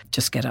said,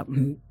 just get up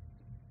and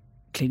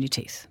clean your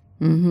teeth.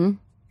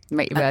 Mm-hmm.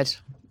 Make your bed.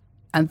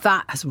 And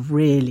that has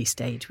really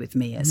stayed with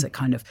me as a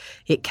kind of,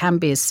 it can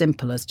be as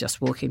simple as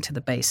just walking to the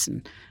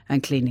basin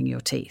and cleaning your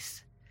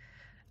teeth.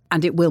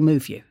 And it will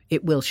move you.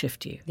 It will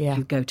shift you. Yeah.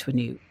 You go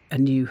to a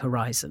new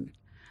horizon.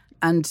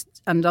 And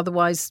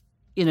otherwise,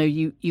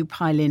 you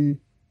pile in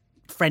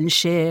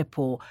friendship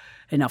or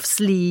enough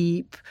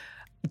sleep,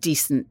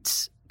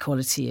 decent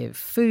quality of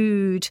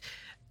food,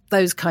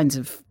 those kinds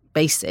of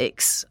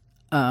basics,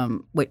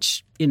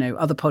 which,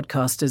 other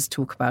podcasters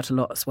talk about a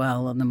lot as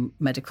well on the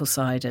medical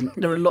side. And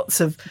there are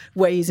lots of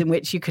ways in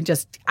which you can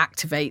just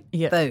activate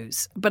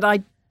those. But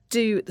I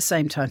do at the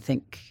same time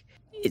think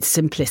it's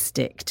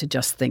simplistic to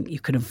just think you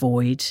can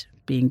avoid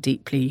being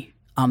deeply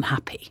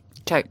unhappy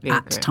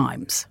at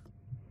times.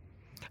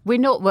 We're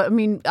not,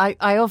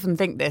 I often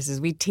think this is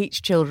we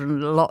teach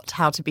children a lot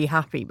how to be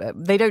happy, but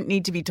they don't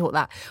need to be taught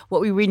that.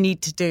 What we really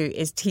need to do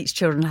is teach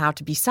children how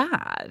to be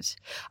sad.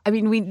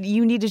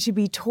 You needed to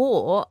be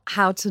taught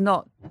how to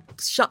not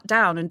shut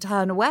down and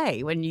turn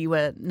away when you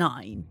were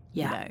 9.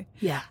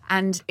 Yeah.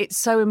 And it's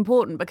so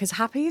important because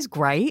happy is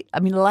great.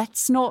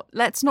 Let's not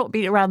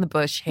beat around the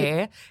bush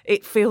here.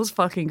 It feels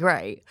fucking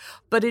great,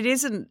 but it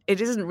isn't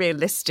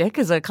realistic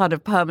as a kind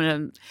of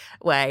permanent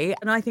way.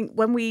 And I think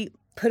when we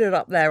put it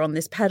up there on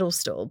this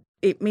pedestal,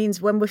 it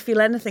means when we feel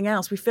anything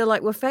else, we feel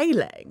like we're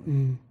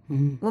failing.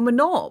 When we're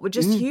not, we're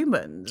just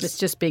humans. It's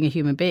just being a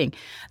human being.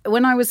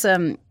 When I was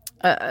at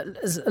a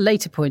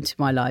later point in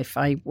my life,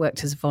 I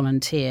worked as a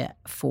volunteer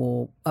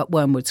at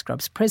Wormwood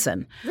Scrubs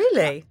Prison.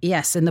 Really?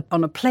 Yes,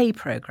 on a play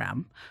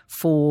programme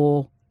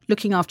for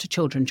looking after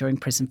children during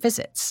prison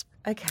visits.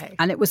 Okay.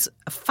 And it was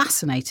a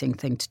fascinating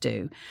thing to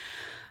do.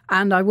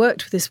 And I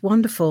worked with this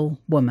wonderful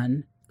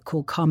woman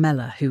called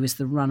Carmela, who was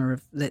the runner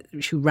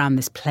who ran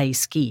this play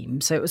scheme.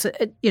 So it was,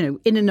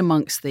 in and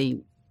amongst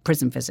the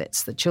prison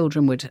visits, the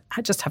children would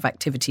just have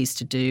activities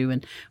to do,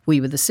 and we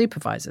were the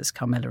supervisors,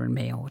 Carmela and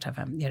me, or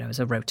whatever, as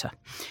a rota.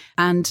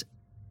 And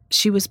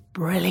she was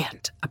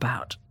brilliant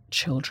about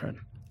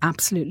children,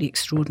 absolutely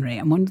extraordinary.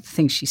 And one of the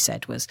things she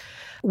said was,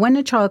 when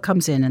a child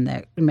comes in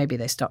and maybe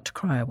they start to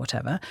cry or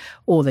whatever,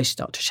 or they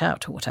start to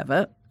shout or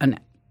whatever, and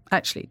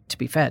actually, to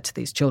be fair to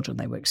these children,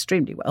 they were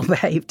extremely well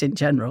behaved in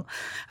general.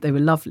 They were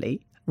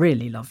lovely,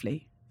 really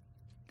lovely.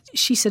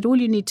 She said, all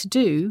you need to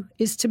do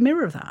is to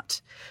mirror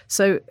that.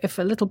 So if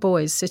a little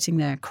boy is sitting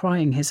there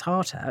crying his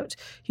heart out,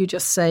 you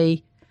just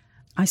say,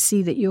 I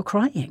see that you're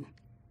crying.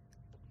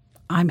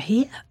 I'm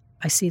here.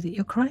 I see that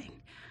you're crying.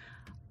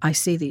 I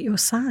see that you're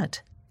sad.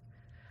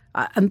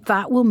 And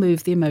that will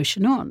move the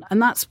emotion on.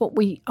 And that's what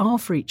we are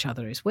for each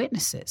other as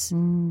witnesses.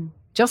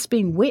 Just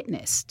being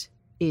witnessed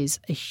is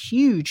a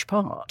huge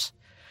part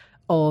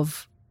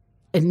of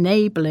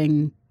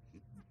enabling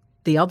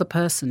the other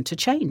person to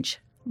change.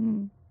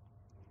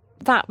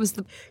 That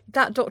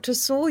doctor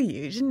saw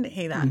you, didn't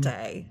he, that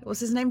day?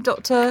 What's his name?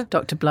 Dr.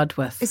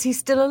 Bloodworth. Is he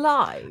still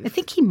alive? I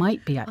think he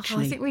might be,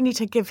 actually. I think we need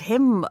to give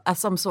him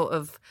some sort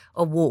of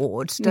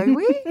award, don't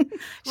we?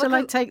 Shall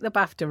I take the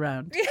BAFTA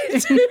round?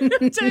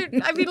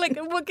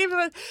 We'll give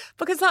him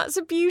because that's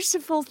a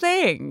beautiful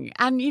thing.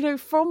 And,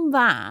 from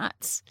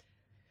that,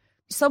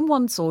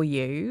 someone saw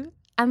you,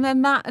 and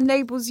then that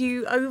enables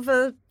you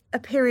over a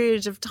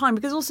period of time.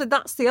 Because also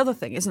that's the other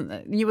thing, isn't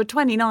it? You were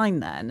 29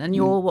 then, and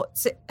you're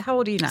how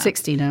old are you now?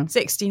 60 now.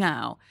 60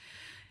 now.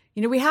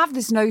 We have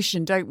this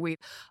notion, don't we,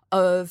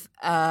 of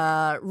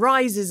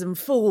rises and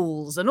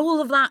falls and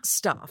all of that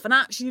stuff. And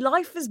actually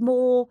life is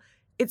more,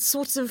 it's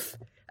sort of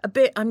a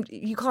bit,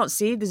 you can't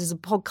see, this is a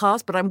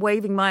podcast, but I'm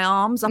waving my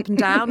arms up and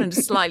down in a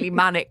slightly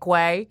manic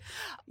way.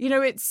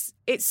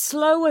 It's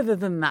slower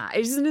than that.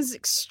 It isn't as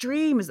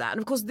extreme as that. And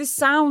of course, this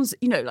sounds,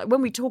 like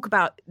when we talk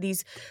about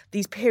these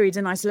periods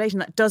in isolation,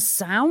 that does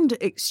sound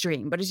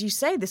extreme. But as you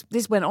say,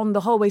 this went on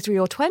the whole way through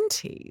your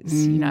 20s,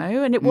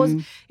 and it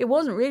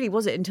wasn't really,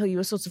 was it, until you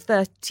were sort of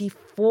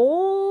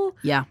 34?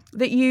 Yeah.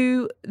 That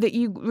you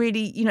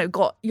really,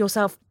 got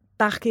yourself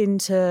back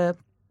into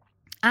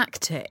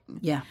acting.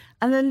 Yeah.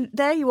 And then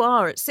there you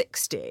are at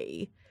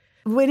 60,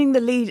 winning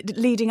the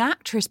leading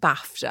actress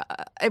BAFTA,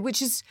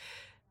 which is,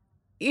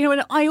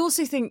 and I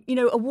also think,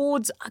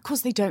 awards, of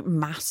course they don't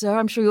matter.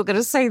 I'm sure you're going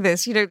to say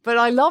this, but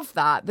I love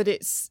that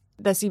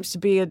there seems to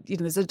be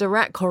there's a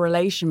direct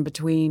correlation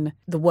between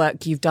the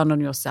work you've done on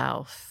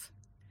yourself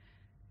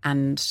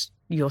and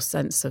your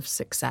sense of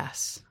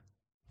success.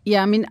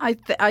 Yeah,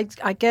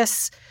 I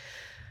guess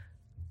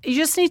you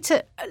just need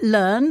to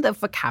learn the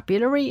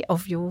vocabulary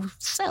of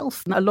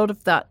yourself. And a lot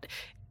of that,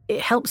 it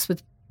helps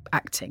with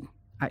acting,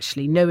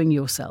 actually, knowing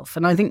yourself.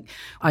 And I think,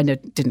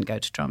 didn't go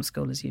to drama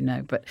school, as you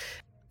know, but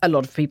a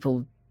lot of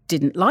people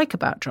didn't like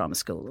about drama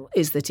school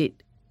is that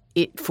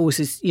it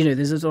forces,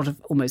 there's a sort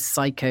of almost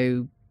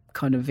psycho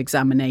kind of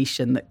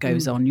examination that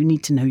goes on. You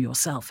need to know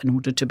yourself in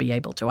order to be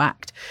able to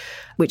act,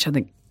 which I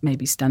think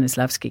maybe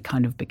Stanislavski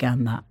kind of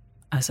began that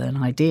as an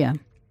idea.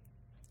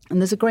 And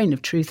there's a grain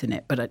of truth in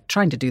it, but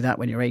trying to do that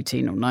when you're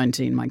 18 or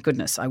 19, my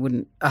goodness, I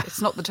wouldn't. It's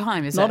not the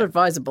time, is it? Not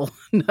advisable.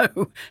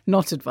 No,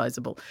 not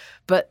advisable.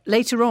 But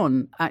later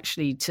on,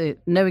 actually, to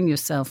knowing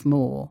yourself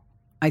more,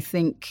 I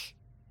think,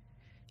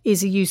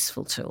 is a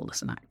useful tool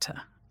as an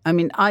actor. I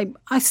mean,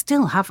 I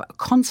still have a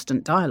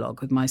constant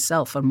dialogue with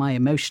myself and my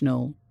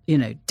emotional,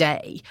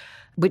 day,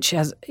 which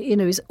has,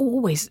 is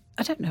always,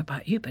 I don't know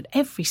about you, but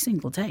every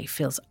single day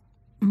feels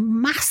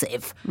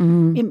massive.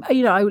 I'm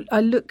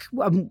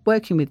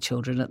working with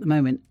children at the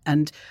moment,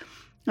 and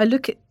I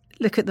look at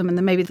them, and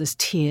then maybe there's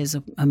tears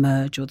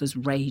emerge or there's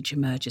rage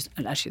emerges.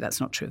 And actually, that's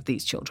not true of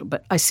these children,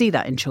 but I see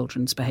that in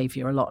children's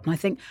behaviour a lot. And I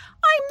think,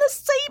 I'm the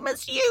same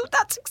as you.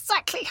 That's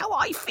exactly how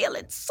I feel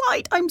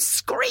inside. I'm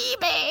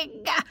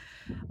screaming,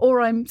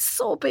 or I'm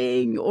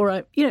sobbing,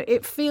 or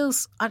it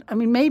feels. I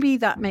mean, maybe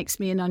that makes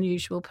me an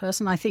unusual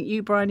person. I think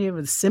you, Bryony, are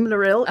with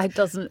similar ilk. I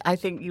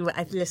think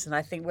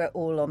we're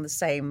all on the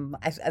same.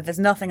 There's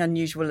nothing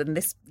unusual in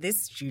this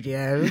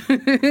studio.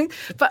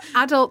 But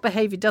adult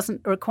behaviour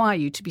doesn't require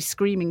you to be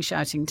screaming,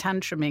 shouting,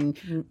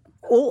 tantruming,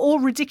 or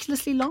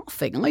ridiculously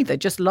laughing either.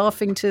 Just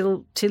laughing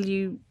till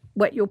you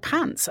wet your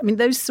pants. I mean,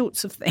 those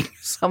sorts of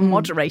things are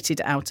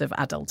moderated out of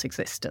adult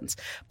existence.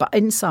 But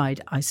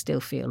inside, I still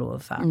feel all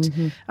of that.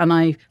 Mm-hmm. And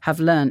I have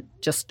learned,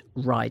 just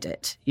ride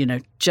it.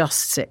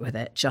 Just sit with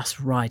it. Just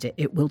ride it.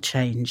 It will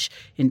change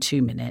in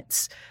 2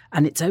 minutes.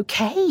 And it's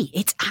okay.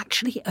 It's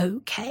actually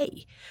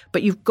okay.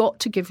 But you've got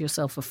to give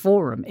yourself a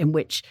forum in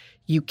which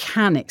you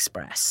can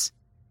express,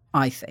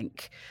 I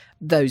think,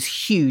 those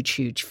huge,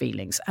 huge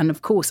feelings. And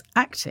of course,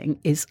 acting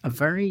is a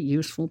very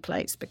useful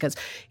place because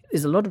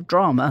there's a lot of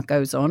drama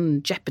goes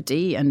on,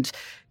 jeopardy and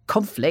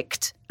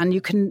conflict, and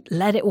you can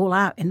let it all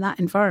out in that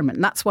environment.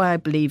 And that's why I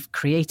believe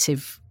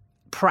creative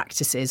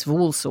practices of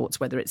all sorts,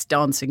 whether it's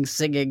dancing,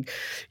 singing,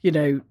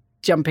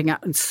 jumping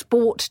out, and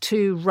sport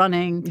too,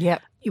 running,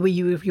 where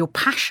your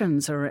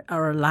passions are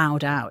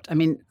allowed out. I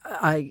mean,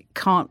 I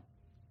can't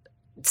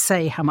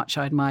say how much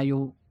I admire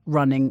your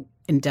running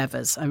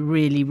endeavours. I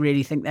really,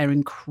 really think they're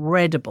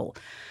incredible.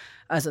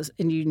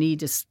 And you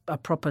need a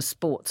proper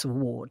sports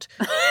award.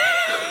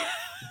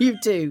 You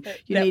do.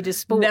 You need a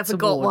sports Never award.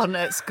 got one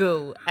at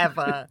school,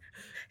 ever.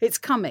 It's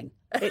coming.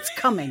 It's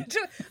coming.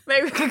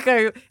 Maybe we could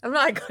go.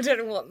 I don't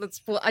know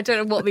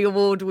what the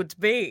award would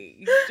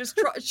be.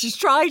 She's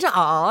tried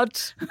hard.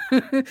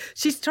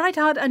 She's tried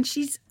hard, and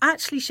she's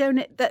actually shown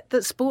it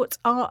that sports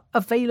are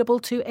available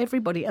to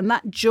everybody, and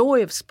that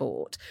joy of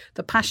sport,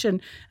 the passion.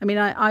 I mean,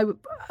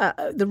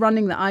 the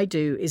running that I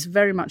do is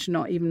very much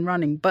not even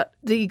running, but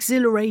the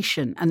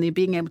exhilaration and the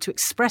being able to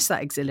express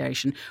that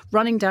exhilaration,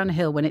 running down a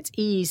hill when it's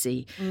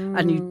easy,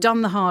 and you've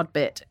done the hard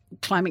bit,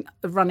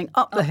 running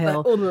up the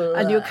hill,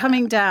 and you're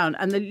coming down,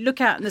 and then you look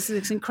out and there's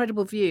this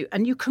incredible view,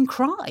 and you can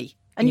cry,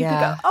 and you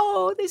can go,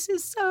 "Oh, this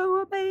is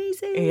so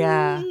amazing!"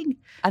 Yeah,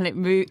 and it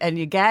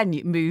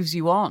moves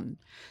you on.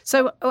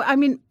 So, I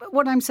mean,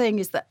 what I'm saying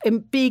is that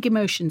big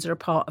emotions are a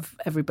part of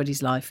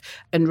everybody's life,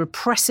 and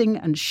repressing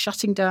and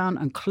shutting down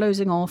and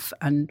closing off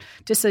and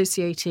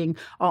dissociating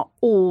are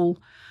all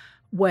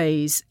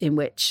ways in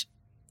which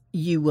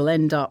you will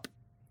end up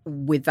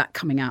with that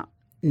coming out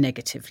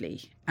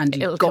negatively, and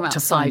you've got to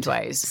find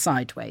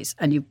sideways,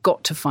 and you've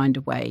got to find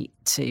a way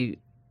to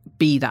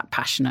be that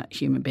passionate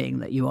human being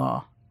that you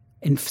are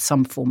in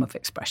some form of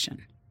expression.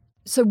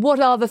 So what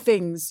are the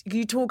things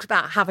you talked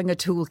about, having a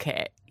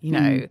toolkit,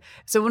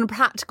 so in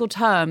practical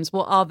terms,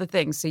 what are the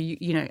things? So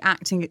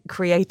acting,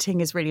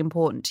 creating is really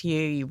important to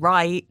you. You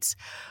write,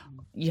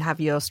 you have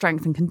your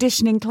strength and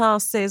conditioning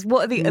classes.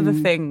 What are the other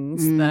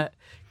things that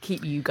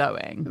keep you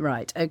going?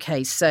 Right.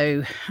 Okay.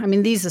 So, I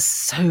mean, these are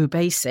so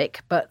basic,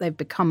 but they've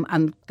become,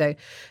 and they're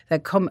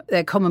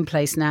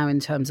commonplace now in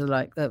terms of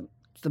like the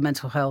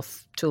mental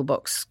health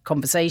toolbox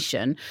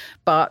conversation.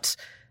 But,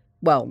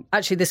 well,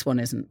 actually, this one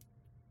isn't.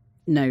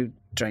 No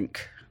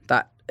drink.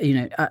 That,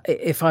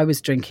 if I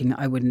was drinking,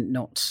 I would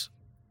not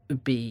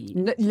be.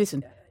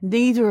 Listen.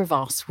 Neither of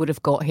us would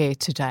have got here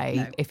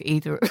today if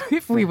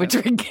we were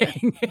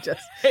drinking.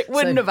 It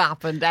wouldn't have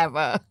happened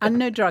ever. And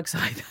no drugs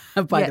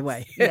either, by the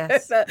way.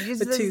 Yes.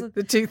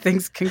 The two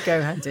things can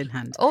go hand in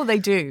hand. Oh, they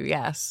do,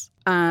 yes.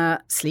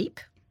 Sleep.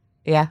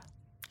 Yeah.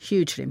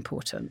 Hugely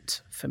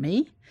important for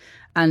me.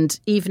 And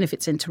even if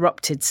it's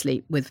interrupted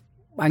sleep with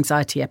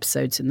anxiety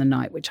episodes in the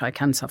night, which I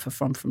can suffer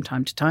from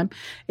time to time,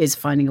 is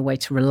finding a way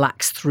to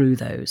relax through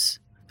those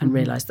and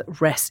realise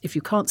that rest, if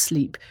you can't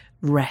sleep,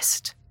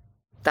 rest.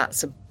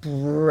 That's a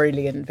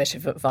brilliant bit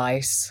of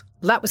advice.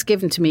 That was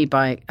given to me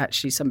by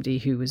actually somebody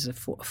who was a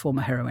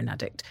former heroin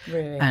addict.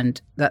 Really?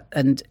 And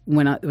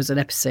when there was an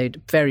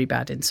episode, very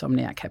bad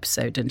insomniac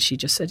episode, and she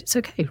just said, "It's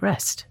okay,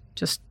 rest.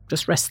 Just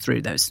rest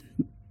through those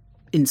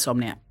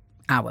insomniac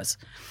hours,"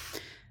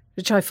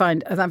 which I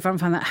find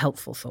that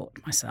helpful thought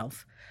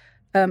myself.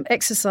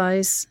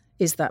 Exercise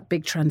is that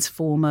big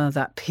transformer,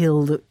 that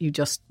pill that you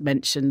just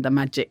mentioned, the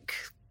magic.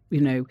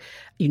 You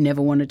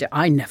never want to do.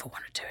 I never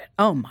want to do it.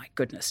 Oh my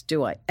goodness,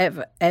 do I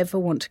ever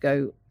want to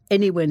go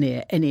anywhere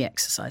near any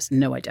exercise?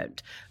 No, I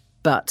don't.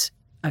 But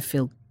I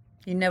feel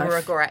you never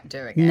regret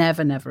doing it.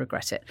 Never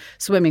regret it.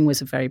 Swimming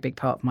was a very big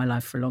part of my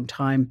life for a long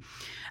time.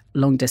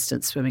 Long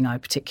distance swimming I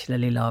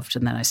particularly loved,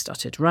 and then I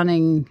started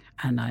running,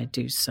 and I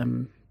do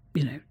some,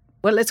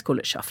 well, let's call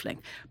it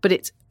shuffling, but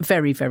it's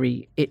very,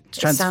 very it's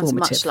transformative. It sounds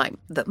much like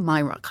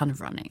my kind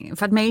of running. In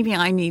fact, maybe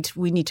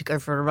we need to go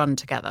for a run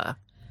together,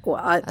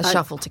 a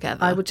shuffle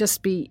together. I would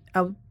just be.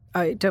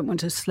 I don't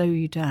want to slow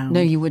you down.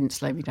 No, you wouldn't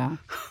slow me down.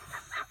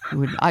 You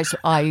wouldn't.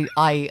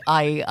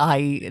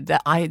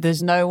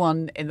 There's no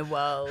one in the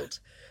world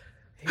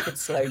who could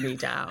slow me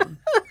down.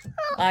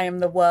 I am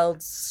the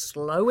world's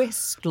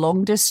slowest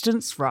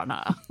long-distance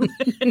runner.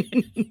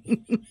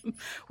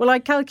 Well, I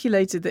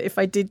calculated that if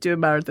I did do a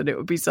marathon, it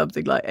would be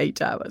something like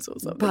 8 hours or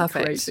something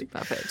crazy.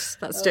 Perfect.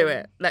 Let's do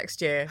it next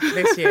year,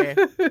 this year,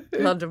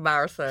 London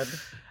Marathon.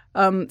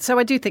 So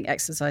I do think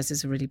exercise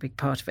is a really big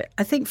part of it.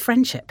 I think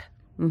friendship.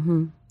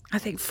 Mm-hmm. I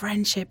think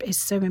friendship is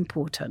so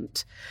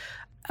important.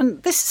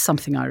 And this is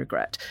something I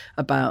regret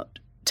about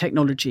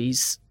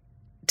technologies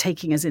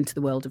taking us into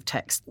the world of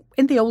text.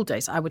 In the old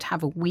days, I would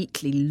have a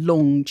weekly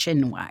long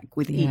chin wag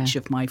with each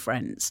of my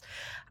friends.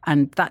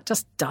 And that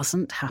just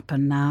doesn't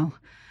happen now.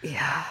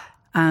 Yeah.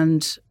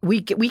 And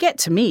we get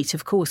to meet,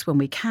 of course, when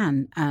we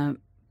can.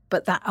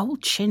 But that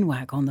old chin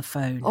wag on the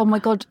phone. Oh, my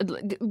God.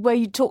 Where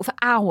you talk for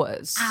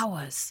hours.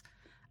 Hours.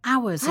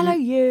 Hello,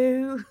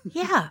 you.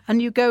 Yeah.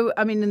 And you go,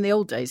 I mean, in the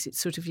old days, it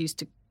sort of used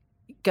to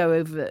go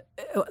over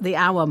the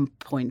hour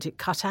point. It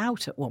cut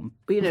out at one.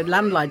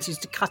 Landlines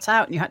used to cut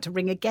out and you had to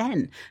ring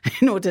again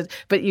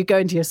but you go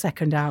into your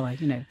second hour,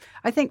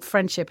 I think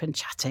friendship and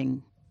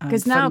chatting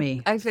because now, for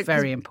me, I think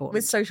very important.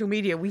 With social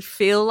media, we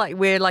feel like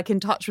we're in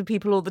touch with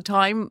people all the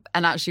time,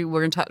 and actually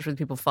we're in touch with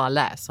people far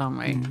less, aren't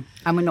we?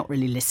 And we're not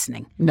really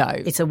listening. No,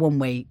 it's a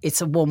one-way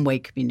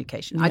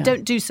communication. Yeah. I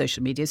don't do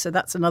social media, so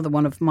that's another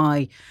one of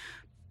my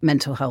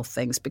mental health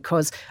things.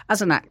 Because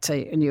as an actor,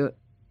 and you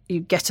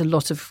get a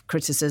lot of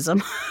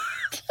criticism.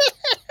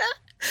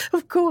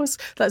 Of course,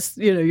 that's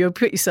you'll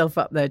put yourself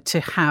up there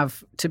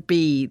to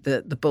be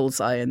the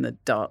bullseye in the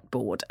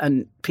dartboard,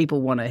 and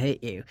people want to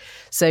hit you.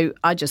 So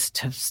I just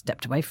have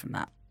stepped away from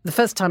that. The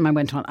first time I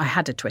went on, I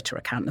had a Twitter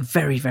account in the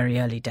very, very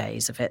early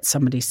days of it.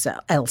 Somebody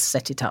else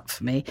set it up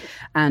for me,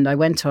 and I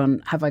went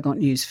on. Have I got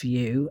news for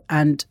you?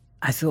 And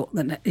I thought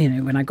that,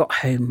 when I got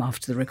home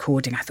after the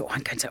recording, I thought,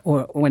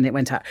 or when it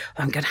went out,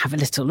 I'm going to have a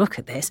little look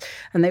at this.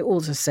 And they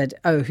also said,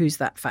 oh, who's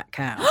that fat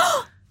cow?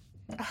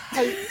 I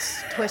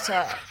hate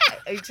Twitter.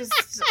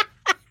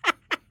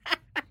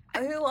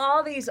 Who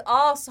are these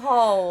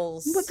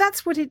assholes? Well,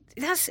 that's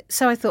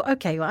so I thought,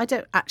 okay, well, I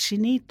don't actually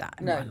need that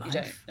in my life. You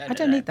don't. I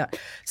don't need that.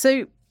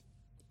 So,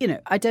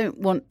 I don't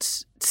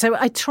want, so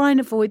I try and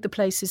avoid the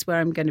places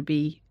where I'm going to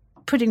be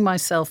putting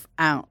myself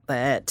out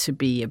there to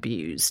be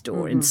abused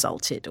or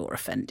insulted or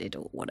offended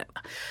or whatever.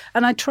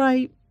 And I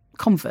try,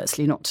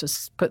 conversely, not to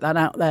put that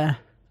out there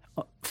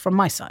from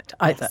my side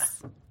either.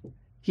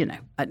 Yes.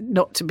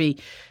 Not to be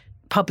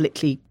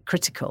publicly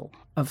critical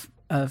of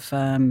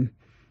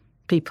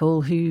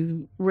people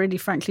who really,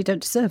 frankly,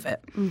 don't deserve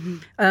it.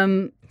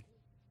 Mm-hmm.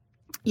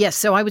 Yes,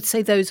 so I would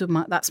say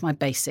that's my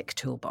basic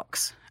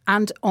toolbox.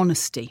 And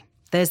honesty.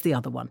 There's the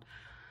other one.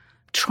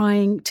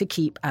 Trying to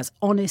keep as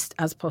honest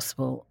as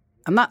possible.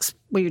 And that's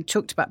where you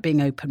talked about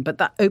being open, but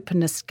that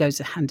openness goes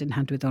hand in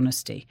hand with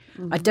honesty.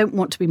 Mm-hmm. I don't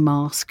want to be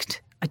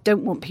masked. I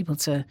don't want people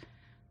to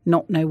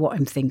not know what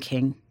I'm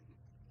thinking.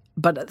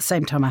 But at the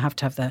same time, I have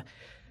to have the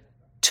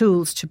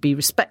tools to be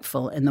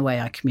respectful in the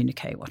way I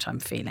communicate what I'm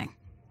feeling.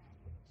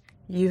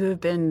 You have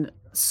been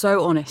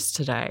so honest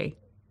today.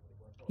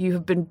 You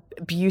have been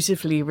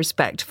beautifully,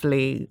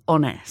 respectfully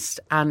honest.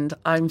 And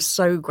I'm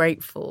so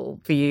grateful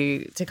for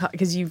you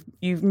because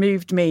you've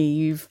moved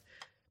me.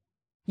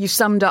 You've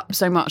summed up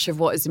so much of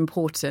what is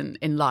important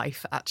in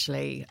life,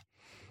 actually.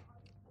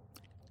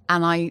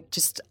 And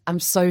I'm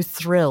so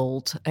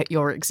thrilled at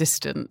your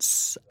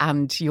existence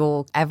and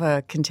your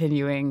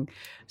ever-continuing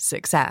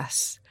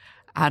success.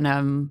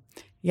 And,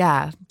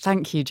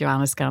 thank you,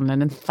 Joanna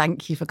Scanlan, and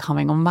thank you for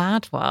coming on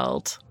Mad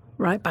World.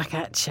 Right back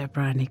at you,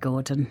 Bryony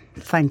Gordon.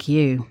 Thank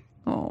you.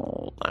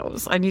 Oh,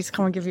 I need to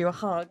come and give you a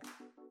hug.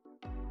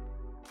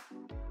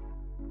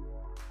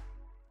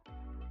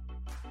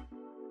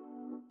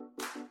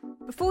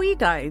 Before you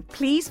go,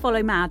 please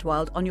follow Mad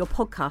World on your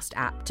podcast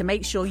app to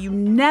make sure you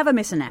never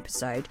miss an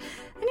episode.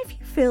 And if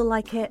you feel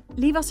like it,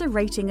 leave us a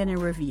rating and a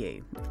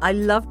review. I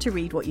love to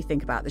read what you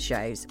think about the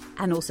shows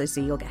and also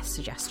see your guest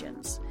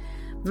suggestions.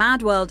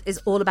 Mad World is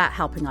all about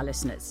helping our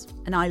listeners,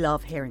 and I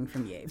love hearing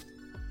from you.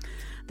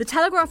 The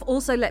Telegraph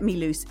also let me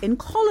loose in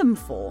column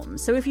form,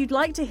 so if you'd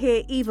like to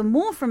hear even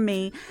more from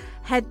me,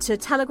 head to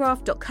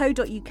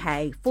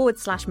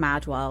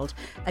telegraph.co.uk/madworld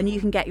and you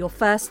can get your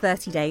first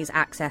 30 days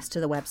access to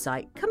the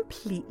website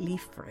completely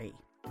free.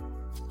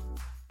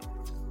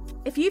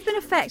 If you've been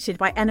affected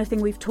by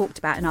anything we've talked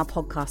about in our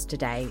podcast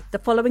today, the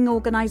following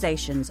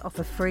organisations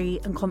offer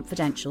free and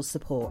confidential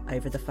support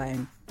over the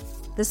phone.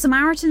 The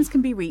Samaritans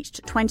can be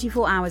reached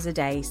 24 hours a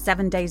day,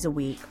 7 days a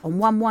week on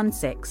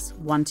 116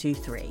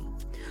 123.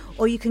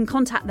 Or you can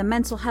contact the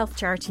mental health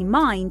charity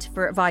Mind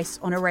for advice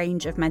on a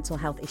range of mental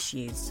health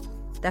issues.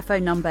 Their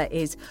phone number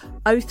is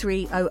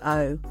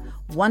 0300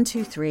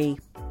 123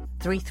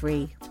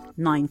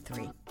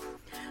 3393.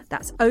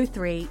 That's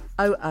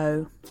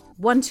 0300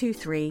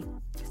 123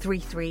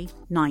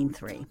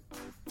 3393.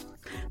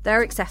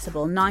 They're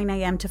accessible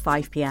 9am to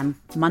 5pm,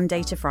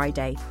 Monday to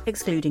Friday,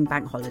 excluding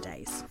bank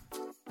holidays.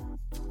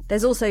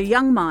 There's also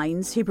Young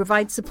Minds, who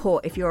provide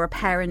support if you're a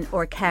parent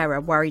or a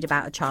carer worried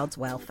about a child's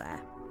welfare.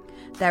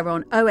 They're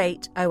on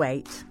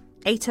 0808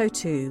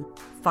 802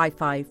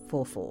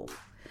 5544.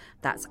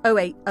 That's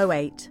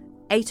 0808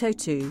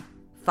 802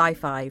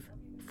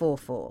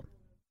 5544.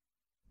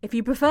 If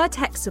you prefer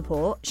tech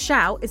support,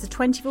 Shout is a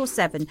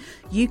 24/7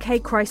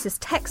 UK crisis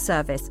tech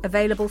service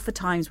available for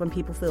times when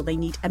people feel they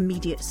need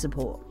immediate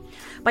support.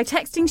 By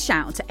texting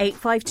Shout to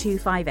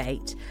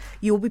 85258,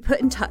 you will be put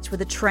in touch with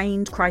a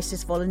trained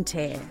crisis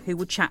volunteer who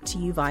will chat to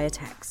you via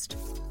text.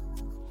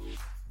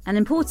 And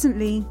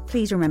importantly,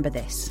 please remember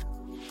this: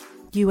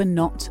 you are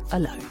not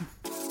alone.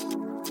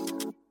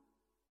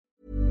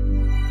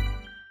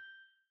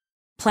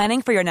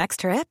 Planning for your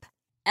next trip?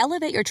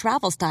 Elevate your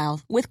travel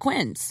style with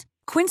Quince.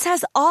 Quince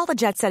has all the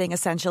jet-setting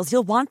essentials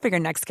you'll want for your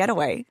next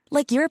getaway,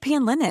 like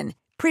European linen,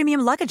 premium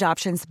luggage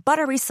options,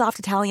 buttery soft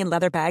Italian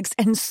leather bags,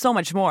 and so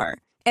much more.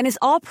 And is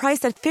all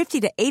priced at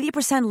 50 to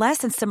 80% less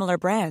than similar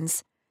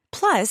brands.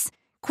 Plus,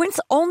 Quince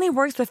only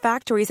works with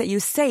factories that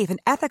use safe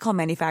and ethical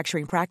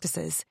manufacturing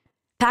practices.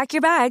 Pack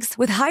your bags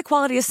with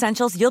high-quality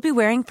essentials you'll be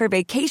wearing for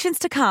vacations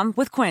to come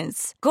with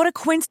Quince. Go to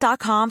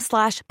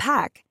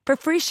quince.com/pack for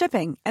free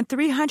shipping and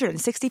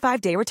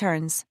 365-day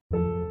returns.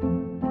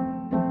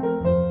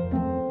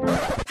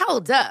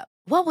 Hold up.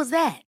 What was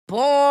that?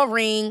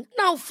 Boring.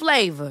 No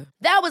flavor.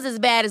 That was as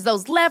bad as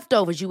those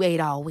leftovers you ate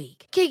all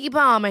week. Keke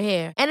Palmer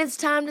here, and it's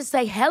time to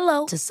say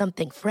hello to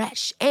something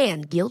fresh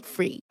and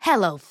guilt-free.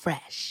 Hello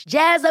Fresh.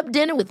 Jazz up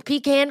dinner with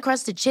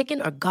pecan-crusted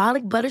chicken or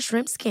garlic butter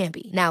shrimp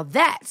scampi. Now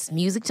that's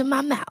music to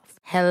my mouth.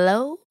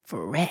 Hello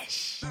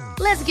Fresh.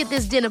 Let's get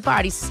this dinner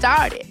party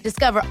started.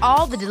 Discover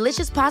all the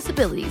delicious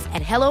possibilities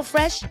at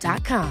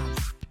HelloFresh.com.